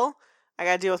spell. I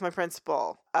got to deal with my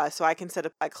principal, so I can set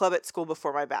up a club at school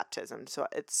before my baptism.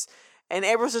 And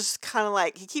Ambrose is just kind of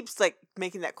like, he keeps like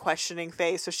making that questioning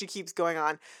face, so she keeps going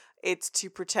on. It's to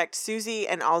protect Susie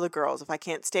and all the girls. If I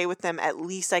can't stay with them, at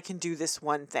least I can do this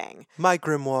one thing. My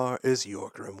grimoire is your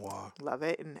grimoire. Love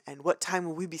it. And what time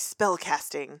will we be spell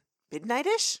casting?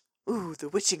 Midnight-ish? Ooh, the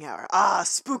witching hour. Ah,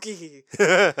 spooky.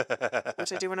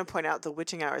 Which I do want to point out, the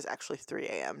witching hour is actually 3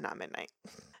 a.m., not midnight.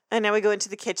 And now we go into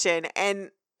the kitchen,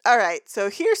 and all right,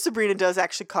 so here Sabrina does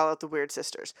actually call out the Weird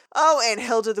Sisters. Oh, and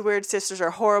Hilda, the Weird Sisters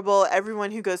are horrible. Everyone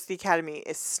who goes to the academy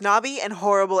is snobby and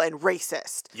horrible and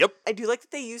racist. Yep. I do like that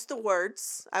they use the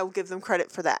words. I will give them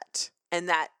credit for that. And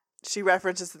that she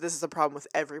references that this is a problem with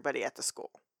everybody at the school.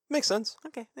 Makes sense.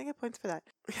 Okay, I get points for that.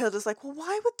 Hilda's like, well,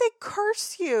 why would they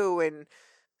curse you? And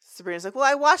Sabrina's like, well,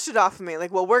 I washed it off of me.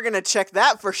 Like, well, we're going to check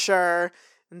that for sure.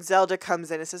 And Zelda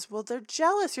comes in and says, well, they're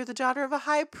jealous. You're the daughter of a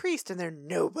high priest, and they're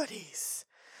nobodies.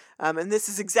 And this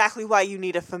is exactly why you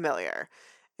need a familiar.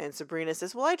 And Sabrina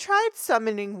says, well, I tried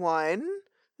summoning one.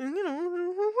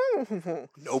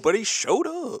 Nobody showed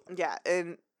up. Yeah,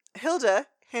 and Hilda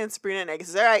hands Sabrina an egg and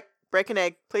says, all right, break an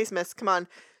egg. Please, miss. Come on.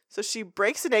 So she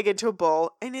breaks an egg into a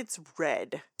bowl, and it's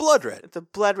red. Blood red. It's a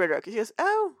blood red rook. She goes,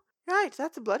 oh, right,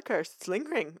 that's a blood curse. It's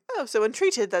lingering. Oh, so when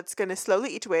treated, that's going to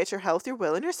slowly eat away at your health, your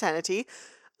will, and your sanity.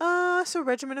 So a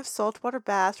regimen of saltwater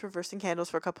baths, reversing candles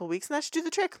for a couple of weeks, and that should do the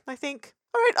trick, I think.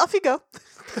 All right, off you go.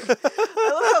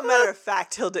 I love how matter of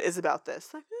fact Hilda is about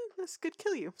this. Like, this could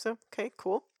kill you. So, okay,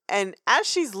 cool. And as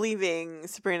she's leaving,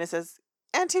 Sabrina says,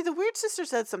 Auntie, the weird sister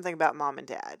said something about Mom and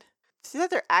Dad. See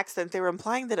that their accident, they were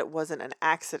implying that it wasn't an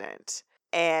accident.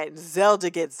 And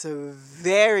Zelda gets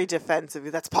very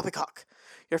defensive. That's poppycock.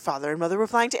 Your father and mother were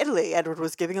flying to Italy. Edward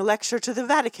was giving a lecture to the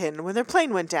Vatican when their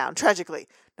plane went down, tragically.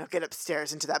 Now get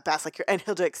upstairs into that bath like your Aunt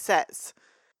Hilda says.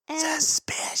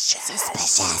 Suspicious.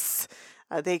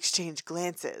 They exchange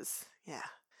glances. Yeah.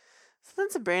 So then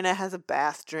Sabrina has a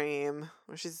bath dream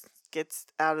where she gets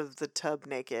out of the tub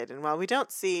naked. And while we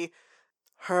don't see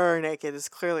her naked, it's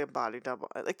clearly a body double.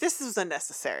 Like, this was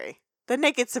unnecessary. The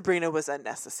naked Sabrina was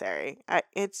unnecessary.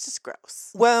 It's just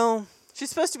gross. Well, she's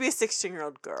supposed to be a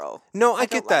 16-year-old girl. No, I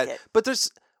get that. But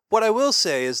what I will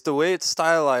say is the way it's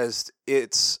stylized,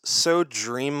 it's so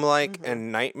dreamlike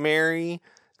and nightmare-y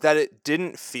that it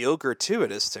didn't feel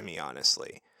gratuitous to me,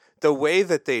 honestly. The way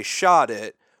that they shot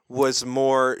it was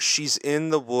more, she's in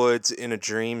the woods in a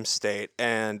dream state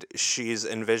and she's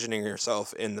envisioning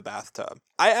herself in the bathtub.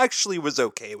 I actually was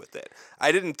okay with it.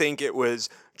 I didn't think it was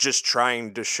just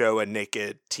trying to show a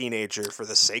naked teenager for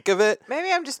the sake of it.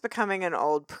 Maybe I'm just becoming an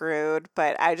old prude,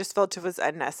 but I just felt it was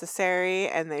unnecessary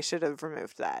and they should have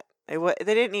removed that. They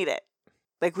didn't need it.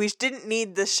 Like, we didn't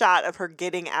need the shot of her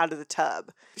getting out of the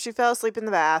tub. She fell asleep in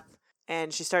the bath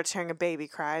and she starts hearing a baby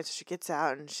cry. So she gets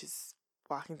out and she's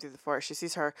walking through the forest. She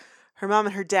sees her mom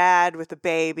and her dad with the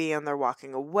baby, and they're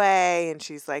walking away. And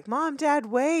she's like, Mom, Dad,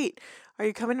 wait. Are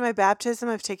you coming to my baptism?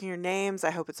 I've taken your names.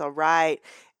 I hope it's all right.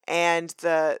 And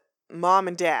the mom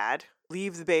and dad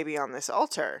leave the baby on this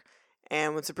altar.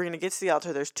 And when Sabrina gets to the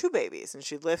altar, there's two babies. And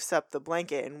she lifts up the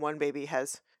blanket, and one baby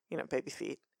has, baby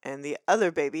feet. And the other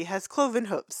baby has cloven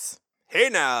hooves. Hey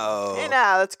now,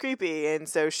 that's creepy. And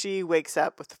so she wakes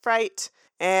up with fright.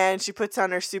 And she puts on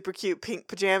her super cute pink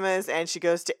pajamas and she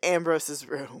goes to Ambrose's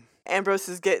room. Ambrose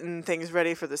is getting things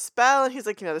ready for the spell, and he's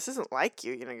like, this isn't like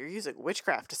you. You're using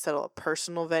witchcraft to settle a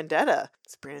personal vendetta.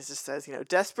 Sabrina just says,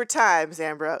 desperate times,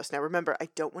 Ambrose. Now remember, I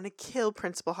don't want to kill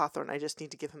Principal Hawthorne. I just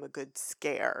need to give him a good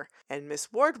scare. And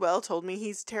Miss Wardwell told me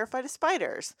he's terrified of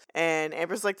spiders. And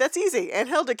Ambrose's like, that's easy. And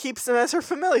Hilda keeps them as her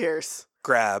familiars.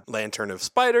 Grab Lantern of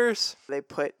Spiders. They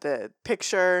put the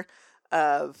picture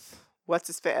of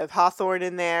of Hawthorne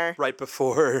in there. Right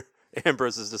before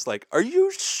Ambrose is just like, are you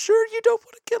sure you don't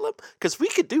want to kill him? Because we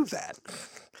could do that.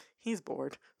 He's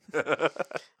bored. All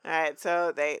right,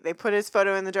 so they put his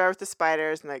photo in the jar with the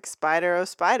spiders, and like, Spider, oh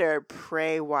spider,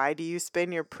 pray why do you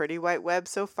spin your pretty white web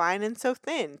so fine and so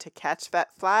thin to catch fat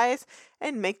flies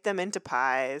and make them into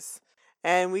pies?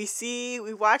 And we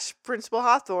watch Principal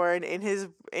Hawthorne in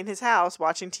his house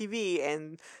watching TV,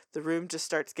 and the room just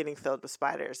starts getting filled with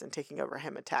spiders and taking over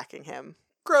him, attacking him.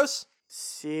 Gross.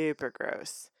 Super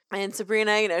gross. And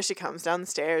Sabrina, she comes down the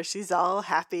stairs. She's all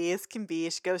happy as can be.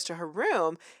 She goes to her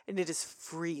room, and it is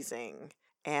freezing.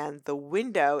 And the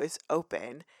window is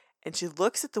open, and she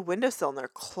looks at the windowsill, and there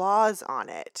are claws on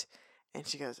it. And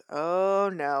she goes,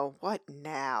 oh no, what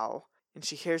now? And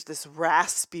she hears this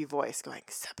raspy voice going,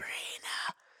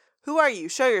 Sabrina, who are you?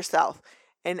 Show yourself.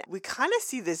 And we kind of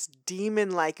see this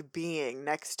demon-like being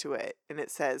next to it. And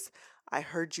it says, I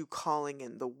heard you calling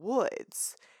in the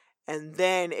woods. And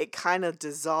then it kind of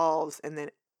dissolves,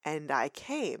 and I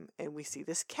came. And we see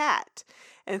this cat.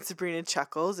 And Sabrina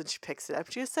chuckles, and she picks it up.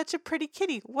 She is such a pretty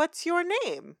kitty. What's your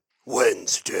name?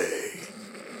 Wednesday.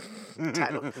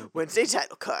 Wednesday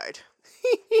title card.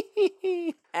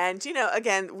 And,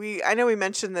 again, I know we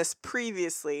mentioned this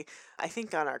previously, I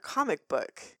think on our comic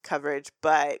book coverage,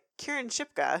 but Kieran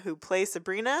Shipka, who plays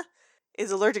Sabrina, is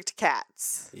allergic to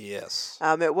cats. Yes.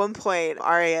 At one point,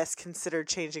 RAS considered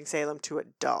changing Salem to a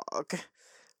dog,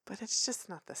 but it's just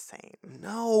not the same.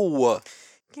 No.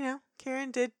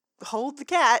 Kieran did hold the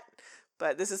cat,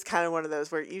 but this is kind of one of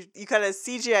those where you kind of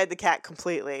CGI'd the cat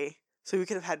completely. So we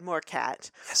could have had more cat.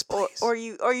 Yes, please. Or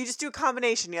you just do a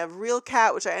combination. You have real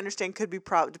cat, which I understand could be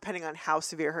depending on how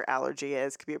severe her allergy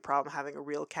is, could be a problem having a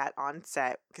real cat on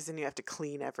set, because then you have to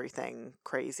clean everything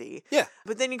crazy. Yeah.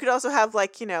 But then you could also have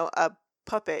a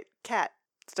puppet cat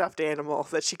stuffed animal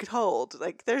that she could hold.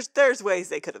 Like, there's ways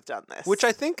they could have done this. Which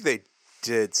I think they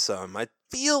did some. I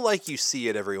feel like you see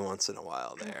it every once in a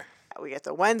while there. We get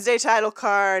the Wednesday title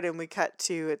card, and we cut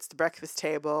to it's the breakfast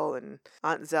table, and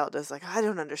Aunt Zelda's like, I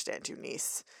don't understand you,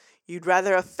 niece. You'd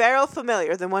rather a feral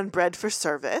familiar than one bred for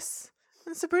service.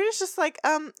 And Sabrina's just like,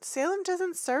 Salem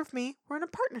doesn't serve me. We're in a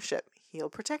partnership. He'll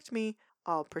protect me.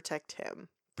 I'll protect him.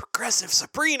 Progressive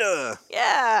Sabrina!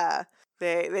 Yeah.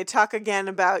 They talk again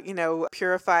about,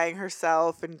 purifying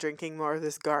herself and drinking more of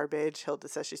this garbage. Hilda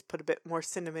says she's put a bit more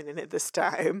cinnamon in it this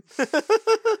time.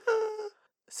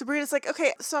 Sabrina's like,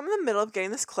 okay, so I'm in the middle of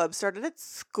getting this club started at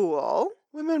school.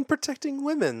 Women protecting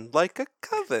women like a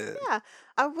coven. Yeah.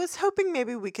 I was hoping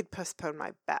maybe we could postpone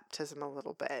my baptism a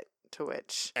little bit, to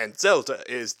which... And Zelda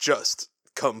is just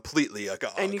completely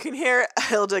agog. And you can hear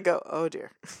Hilda go, oh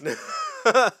dear.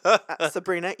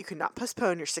 Sabrina, you cannot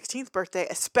postpone your 16th birthday,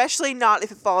 especially not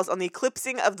if it falls on the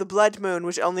eclipsing of the blood moon,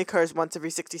 which only occurs once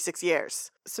every 66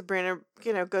 years. Sabrina,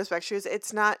 goes back. She goes,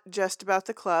 it's not just about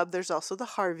the club. There's also the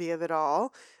Harvey of it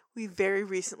all. We very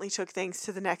recently took things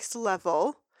to the next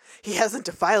level. He hasn't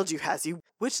defiled you, has he?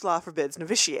 Which law forbids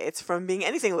novitiates from being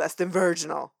anything less than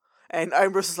virginal? And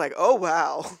Ambrose is like, oh,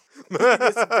 wow.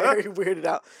 It's very weirded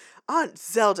out. Aunt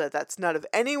Zelda, that's none of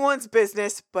anyone's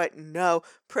business, but no,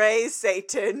 praise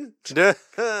Satan.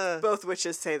 Both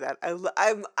witches say that.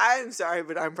 I'm sorry,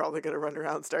 but I'm probably going to run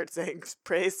around and start saying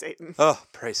praise Satan. Oh,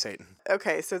 praise Satan.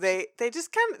 Okay, so they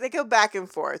just they go back and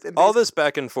forth. And all this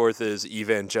back and forth is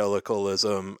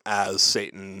evangelicalism as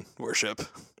Satan worship.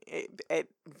 It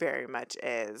very much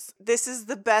is. This is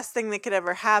the best thing that could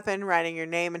ever happen, writing your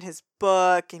name in his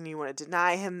book, and you want to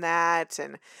deny him that.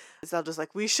 And Zelda's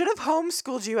like, we should have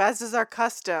homeschooled you, as is our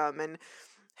custom. And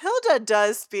Hilda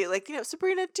does be like,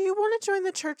 Sabrina, do you want to join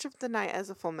the Church of the Night as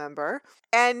a full member?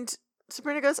 And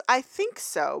Sabrina goes, I think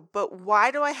so, but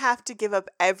why do I have to give up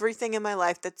everything in my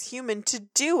life that's human to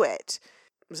do it?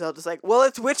 Zelda's like, well,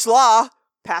 it's which law?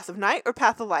 Path of night or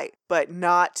path of light? But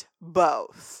not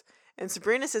both. And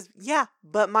Sabrina says, yeah,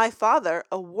 but my father,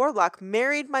 a warlock,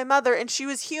 married my mother and she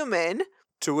was human.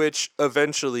 To which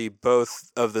eventually both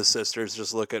of the sisters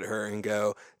just look at her and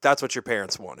go, that's what your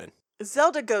parents wanted.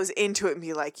 Zelda goes into it and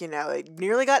be like, it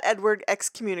nearly got Edward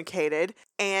excommunicated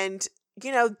and,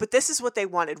 but this is what they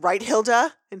wanted, right,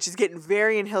 Hilda? And she's getting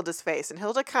very in Hilda's face. And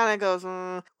Hilda kind of goes,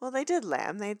 well, they did,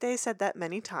 lamb. They said that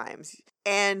many times.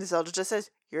 And Zelda just says,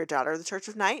 you're a daughter of the Church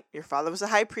of Night. Your father was a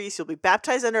high priest. You'll be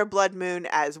baptized under a blood moon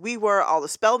as we were, all the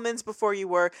spellmans before you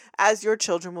were, as your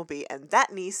children will be. And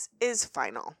that, niece, is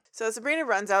final. So Sabrina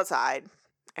runs outside.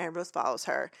 Ambrose follows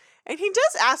her. And he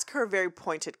does ask her a very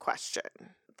pointed question.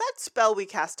 That spell we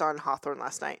cast on Hawthorne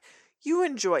last night, you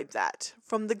enjoyed that.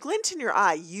 From the glint in your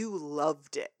eye, you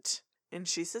loved it. And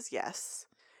she says yes.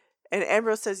 And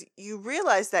Ambrose says, you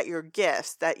realize that your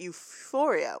gifts, that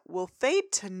euphoria, will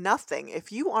fade to nothing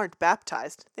if you aren't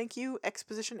baptized. Thank you,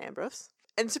 Exposition Ambrose.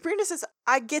 And Sabrina says,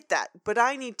 I get that, but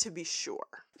I need to be sure.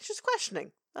 She's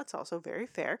questioning. That's also very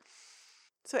fair.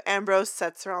 So Ambrose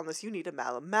sets her on this, you need a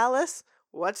malum malice.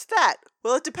 What's that?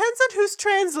 Well, it depends on who's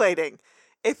translating.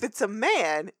 If it's a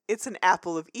man, it's an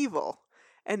apple of evil.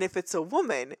 And if it's a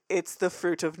woman, it's the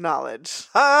fruit of knowledge.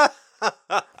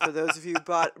 For those of you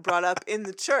brought up in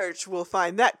the church, will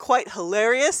find that quite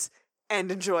hilarious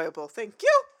and enjoyable. Thank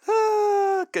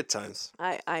you. Good times.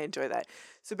 I enjoy that.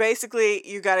 So basically,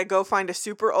 you got to go find a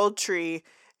super old tree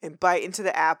and bite into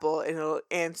the apple, and it'll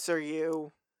answer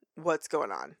you what's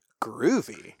going on.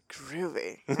 Groovy.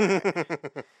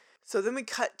 Right. So then we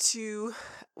cut to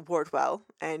Wardwell,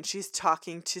 and she's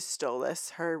talking to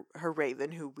Stolas, her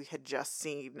raven, who we had just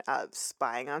seen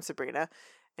spying on Sabrina.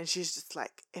 And she's just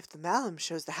like, if the malum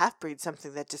shows the half-breed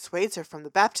something that dissuades her from the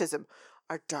baptism,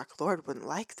 our Dark Lord wouldn't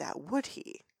like that, would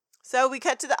he? So we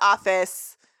cut to the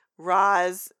office.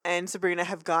 Roz and Sabrina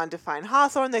have gone to find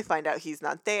Hawthorne. They find out he's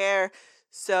not there.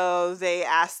 So they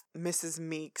ask Mrs.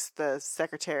 Meeks, the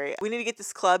secretary, we need to get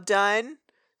this club done.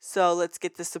 So let's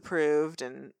get this approved.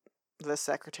 And the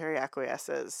secretary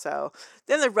acquiesces. So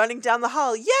then they're running down the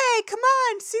hall. Yay, come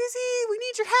on, Susie, we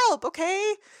need your help,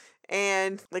 okay?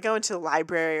 And they go into the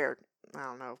library or, I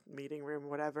don't know, meeting room,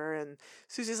 whatever. And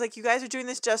Susie's like, you guys are doing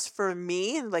this just for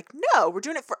me? And like, no, we're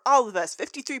doing it for all of us.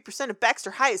 53% of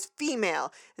Baxter High is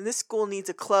female. And this school needs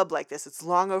a club like this. It's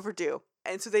long overdue.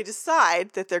 And so they decide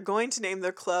that they're going to name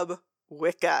their club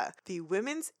Wicca, the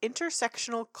Women's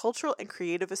Intersectional Cultural and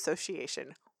Creative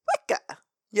Association. Wicca.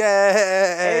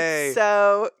 Yay! It's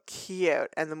so cute.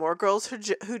 And the more girls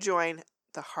who join,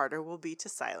 the harder will be to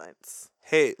silence.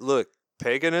 Hey, look.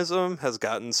 paganism has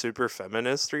gotten super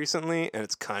feminist recently, and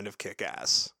it's kind of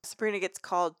kick-ass. Sabrina gets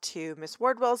called to Miss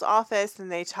Wardwell's office, and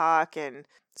they talk, and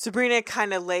Sabrina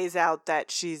kind of lays out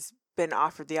that she's been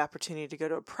offered the opportunity to go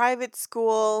to a private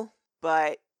school,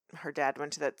 but her dad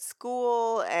went to that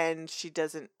school, and she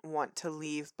doesn't want to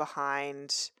leave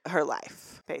behind her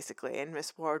life, basically. And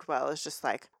Miss Wardwell is just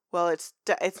like, well, it's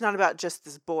not about just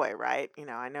this boy, right? You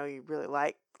know, I know you really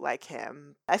like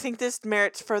him. I think this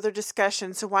merits further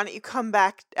discussion, so why don't you come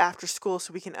back after school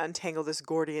so we can untangle this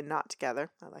Gordian knot together?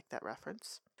 I like that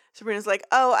reference. Sabrina's like,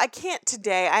 oh, I can't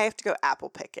today. I have to go apple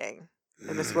picking.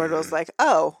 And Miss Wardwell's like,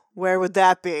 oh, where would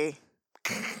that be?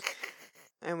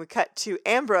 And we cut to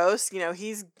Ambrose. You know,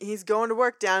 he's going to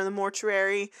work down in the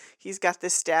mortuary. He's got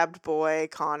this stabbed boy,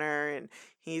 Connor, and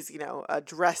he's, you know,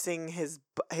 dressing his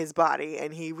body,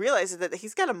 and he realizes that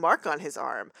he's got a mark on his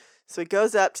arm. So he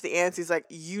goes up to the aunts. He's like,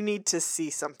 you need to see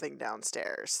something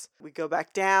downstairs. We go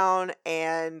back down,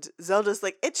 and Zelda's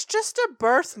like, it's just a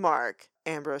birthmark.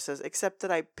 Ambrose says, except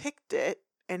that I picked it,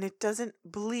 and it doesn't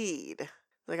bleed.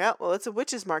 Like, oh, well, it's a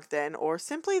witch's mark then, or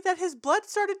simply that his blood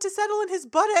started to settle in his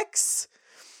buttocks.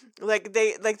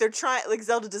 They're trying. Like,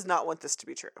 Zelda does not want this to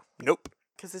be true. Nope.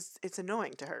 Because it's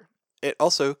annoying to her. It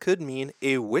also could mean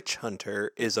a witch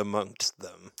hunter is amongst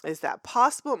them. Is that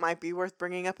possible? It might be worth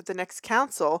bringing up at the next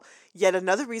council. Yet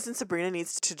another reason Sabrina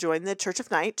needs to join the Church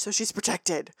of Night, so she's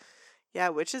protected. Yeah,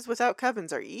 witches without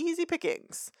covens are easy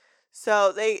pickings.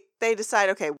 So they decide,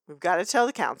 okay, we've got to tell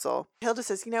the council. Hilda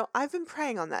says, you know, I've been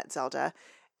praying on that, Zelda,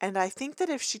 and I think that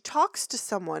if she talks to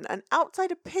someone, an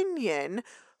outside opinion,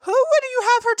 who would you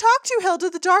have her talk to, Hilda?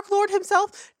 The Dark Lord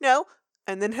himself? No.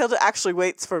 And then Hilda actually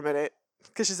waits for a minute,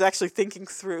 because she's actually thinking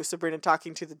through Sabrina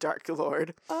talking to the Dark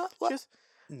Lord. What?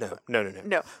 No.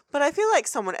 No, but I feel like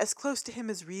someone as close to him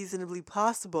as reasonably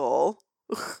possible.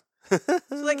 So,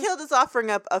 like, Hilda's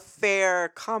offering up a fair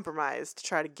compromise to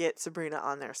try to get Sabrina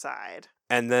on their side.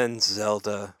 And then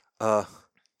Zelda,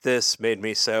 this made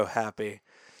me so happy.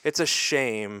 It's a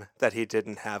shame that he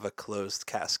didn't have a closed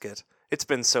casket. It's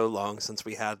been so long since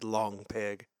we had Long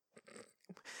Pig.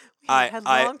 We haven't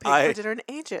had Long Pig for dinner in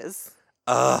ages.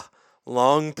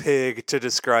 Long Pig to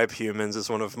describe humans is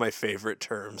one of my favorite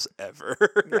terms ever.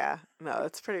 Yeah, no,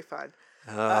 it's pretty fun.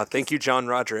 Thank you, John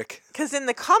Roderick. Because in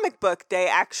the comic book, they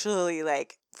actually,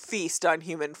 like, feast on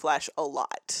human flesh a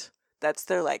lot. That's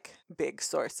their, like, big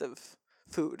source of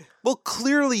food. Well,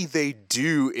 clearly they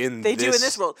do in this. They do in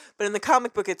this world, but in the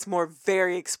comic book, it's more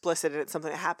very explicit, and it's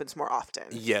something that happens more often.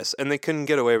 Yes, and they couldn't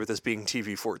get away with this being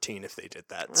TV-14 if they did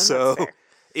that. Well, so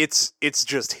it's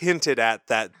just hinted at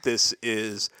that this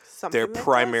is something their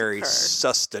primary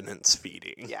sustenance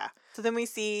feeding. Yeah. So then we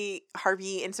see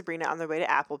Harvey and Sabrina on their way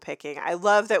to apple picking. I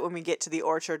love that when we get to the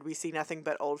orchard, we see nothing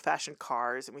but old-fashioned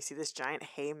cars, and we see this giant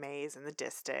hay maze in the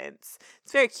distance.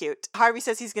 It's very cute. Harvey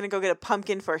says he's going to go get a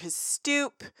pumpkin for his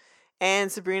stoop, and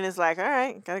Sabrina's like, all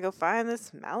right, gotta go find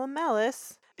this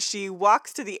Malamalus. She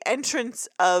walks to the entrance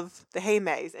of the hay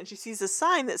maze, and she sees a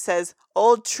sign that says,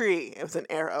 old tree, with an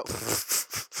arrow.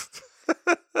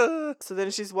 So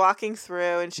then she's walking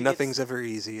through, and Nothing's ever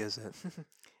easy, is it?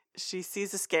 She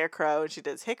sees a scarecrow, and she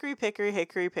does, hickory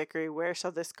pickory, where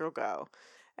shall this girl go?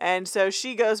 And so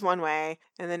she goes one way,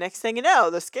 and the next thing you know,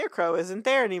 the scarecrow isn't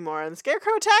there anymore, and the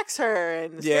scarecrow attacks her,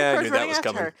 and the scarecrow's running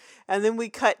after her. And then we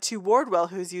cut to Wardwell,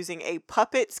 who's using a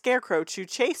puppet scarecrow to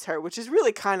chase her, which is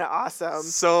really kind of awesome.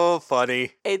 So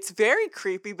funny. It's very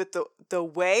creepy, but the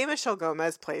way Michelle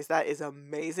Gomez plays that is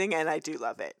amazing, and I do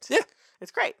love it. Yeah. It's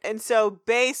great. And so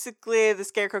basically the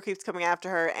scarecrow keeps coming after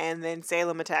her, and then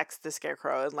Salem attacks the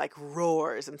scarecrow and, like,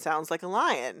 roars and sounds like a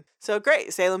lion. So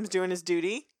great. Salem's doing his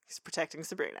duty. He's protecting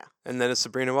Sabrina. And then as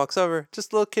Sabrina walks over,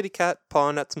 just a little kitty cat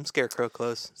pawing at some scarecrow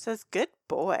clothes. Says, good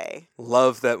boy.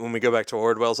 Love that when we go back to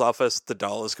Wardwell's office, the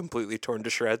doll is completely torn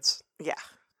to shreds. Yeah.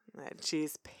 And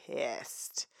she's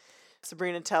pissed.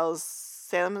 Sabrina tells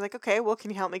Salem, like, okay, well, can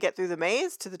you help me get through the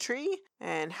maze to the tree?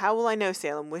 And how will I know,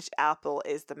 Salem, which apple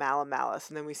is the Malamalus?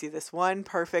 And then we see this one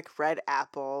perfect red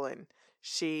apple, and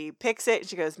she picks it, and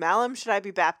she goes, Malum, should I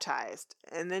be baptized?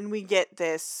 And then we get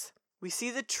this, we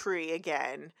see the tree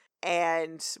again,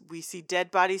 and we see dead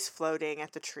bodies floating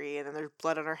at the tree, and then there's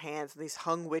blood on her hands, and these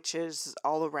hung witches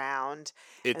all around.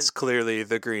 It's clearly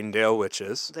the Greendale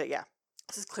witches. Yeah.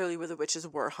 This is clearly where the witches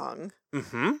were hung.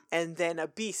 Mm-hmm. And then a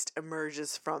beast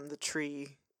emerges from the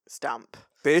tree stump.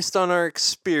 Based on our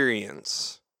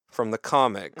experience from the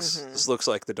comics, this looks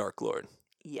like the Dark Lord.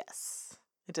 Yes.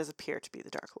 It does appear to be the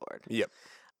Dark Lord. Yep.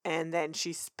 And then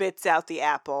she spits out the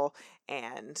apple,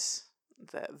 and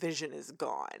the vision is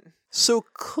gone. So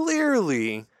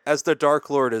clearly, as the Dark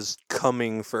Lord is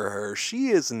coming for her, she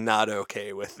is not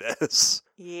okay with this.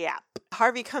 Yep.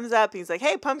 Harvey comes up. He's like,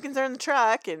 hey, pumpkins are in the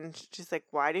truck. And she's like,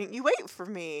 why didn't you wait for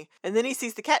me? And then he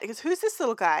sees the cat. He goes, who's this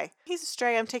little guy? He's a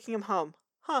stray. I'm taking him home.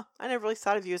 Huh. I never really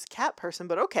thought of you as a cat person,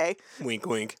 but okay. Wink,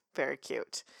 wink. Very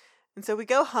cute. And so we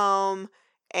go home,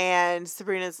 and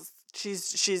Sabrina's,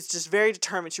 she's just very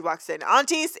determined. She walks in.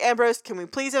 Aunties, Ambrose, can we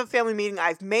please have a family meeting?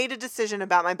 I've made a decision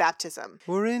about my baptism.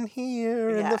 We're in here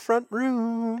in the front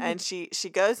room. And she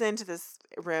goes into this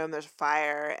room. There's a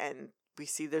fire, and we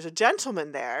see there's a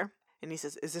gentleman there. And he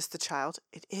says, is this the child?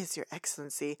 It is, Your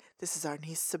Excellency. This is our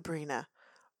niece, Sabrina.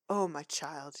 Oh, my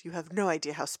child, you have no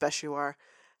idea how special you are.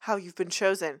 How you've been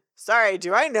chosen. Sorry,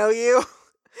 do I know you?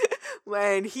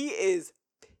 When he is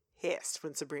pissed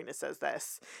when Sabrina says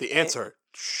this. The answer,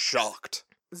 shocked.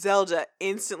 Zelda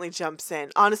instantly jumps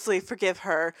in. Honestly, forgive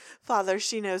her. Father,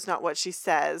 she knows not what she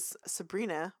says.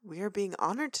 Sabrina, we are being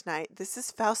honored tonight. This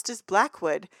is Faustus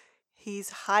Blackwood.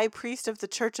 He's high priest of the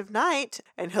Church of Night.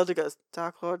 And Hilda goes,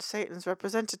 Dark Lord Satan's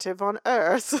representative on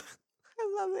Earth.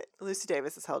 I love it. Lucy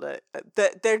Davis has held it.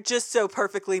 They're just so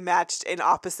perfectly matched and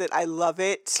opposite. I love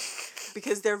it.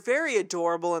 Because they're very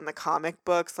adorable in the comic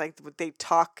books. Like, they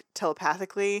talk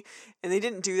telepathically. And they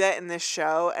didn't do that in this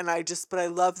show. And but I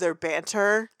love their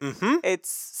banter. Mm-hmm. It's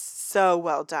so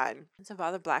well done. And so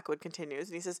Father Blackwood continues.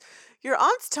 And he says, your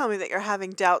aunts tell me that you're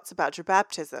having doubts about your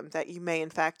baptism. That you may, in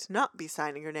fact, not be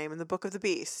signing your name in the Book of the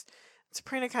Beast.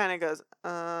 Sabrina kind of goes,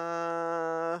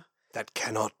 That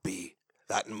cannot be.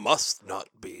 That must not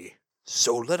be.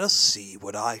 So let us see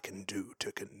what I can do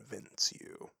to convince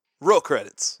you. Roll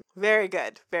credits. Very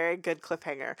good. Very good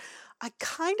cliffhanger. I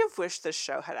kind of wish this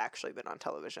show had actually been on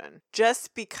television.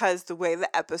 Just because the way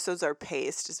the episodes are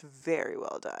paced is very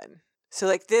well done. So,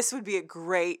 like, this would be I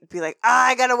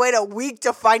gotta wait a week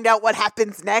to find out what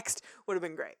happens next. Would have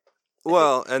been great.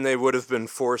 Well, and they would have been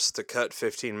forced to cut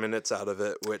 15 minutes out of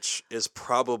it, which is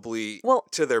probably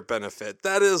to their benefit.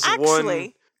 That is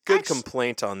one good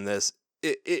complaint on this.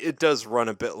 It does run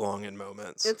a bit long in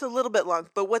moments. It's a little bit long.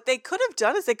 But what they could have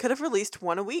done is they could have released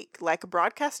one a week, like a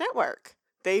broadcast network.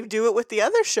 They do it with the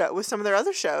other show, with some of their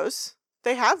other shows.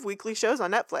 They have weekly shows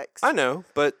on Netflix. I know,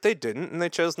 but they didn't, and they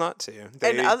chose not to.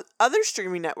 And other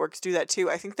streaming networks do that too.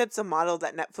 I think that's a model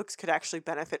that Netflix could actually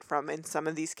benefit from in some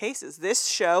of these cases. This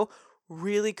show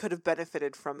really could have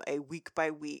benefited from a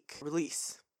week-by-week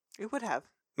release. It would have.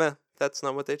 Well, that's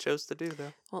not what they chose to do,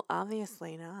 though. Well,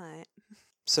 obviously not.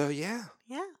 So, yeah.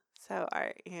 Yeah. So,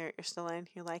 you're still in?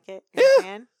 You like it? You're a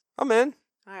fan? I'm in.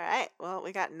 All right. Well,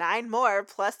 we got 9 more,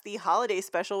 plus the holiday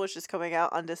special, which is coming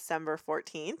out on December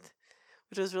 14th.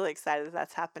 Which I was really excited that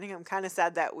that's happening. I'm kind of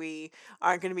sad that we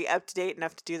aren't going to be up to date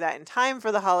enough to do that in time for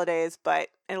the holidays, but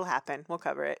it'll happen. We'll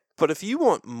cover it. But if you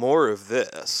want more of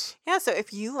this... Yeah, so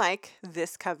if you like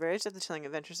this coverage of The Chilling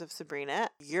Adventures of Sabrina,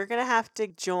 you're going to have to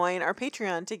join our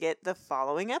Patreon to get the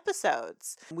following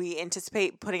episodes. We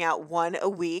anticipate putting out one a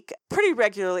week pretty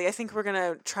regularly. I think we're going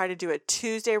to try to do a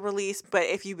Tuesday release, but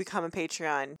if you become a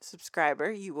Patreon subscriber,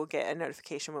 you will get a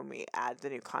notification when we add the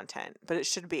new content. But it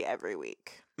should be every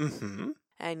week. Mm-hmm.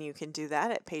 And you can do that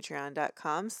at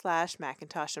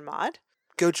patreon.com/MacintoshandMod.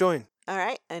 Go join. All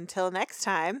right. Until next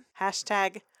time,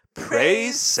 #Praise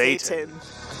Praise Satan. Satan.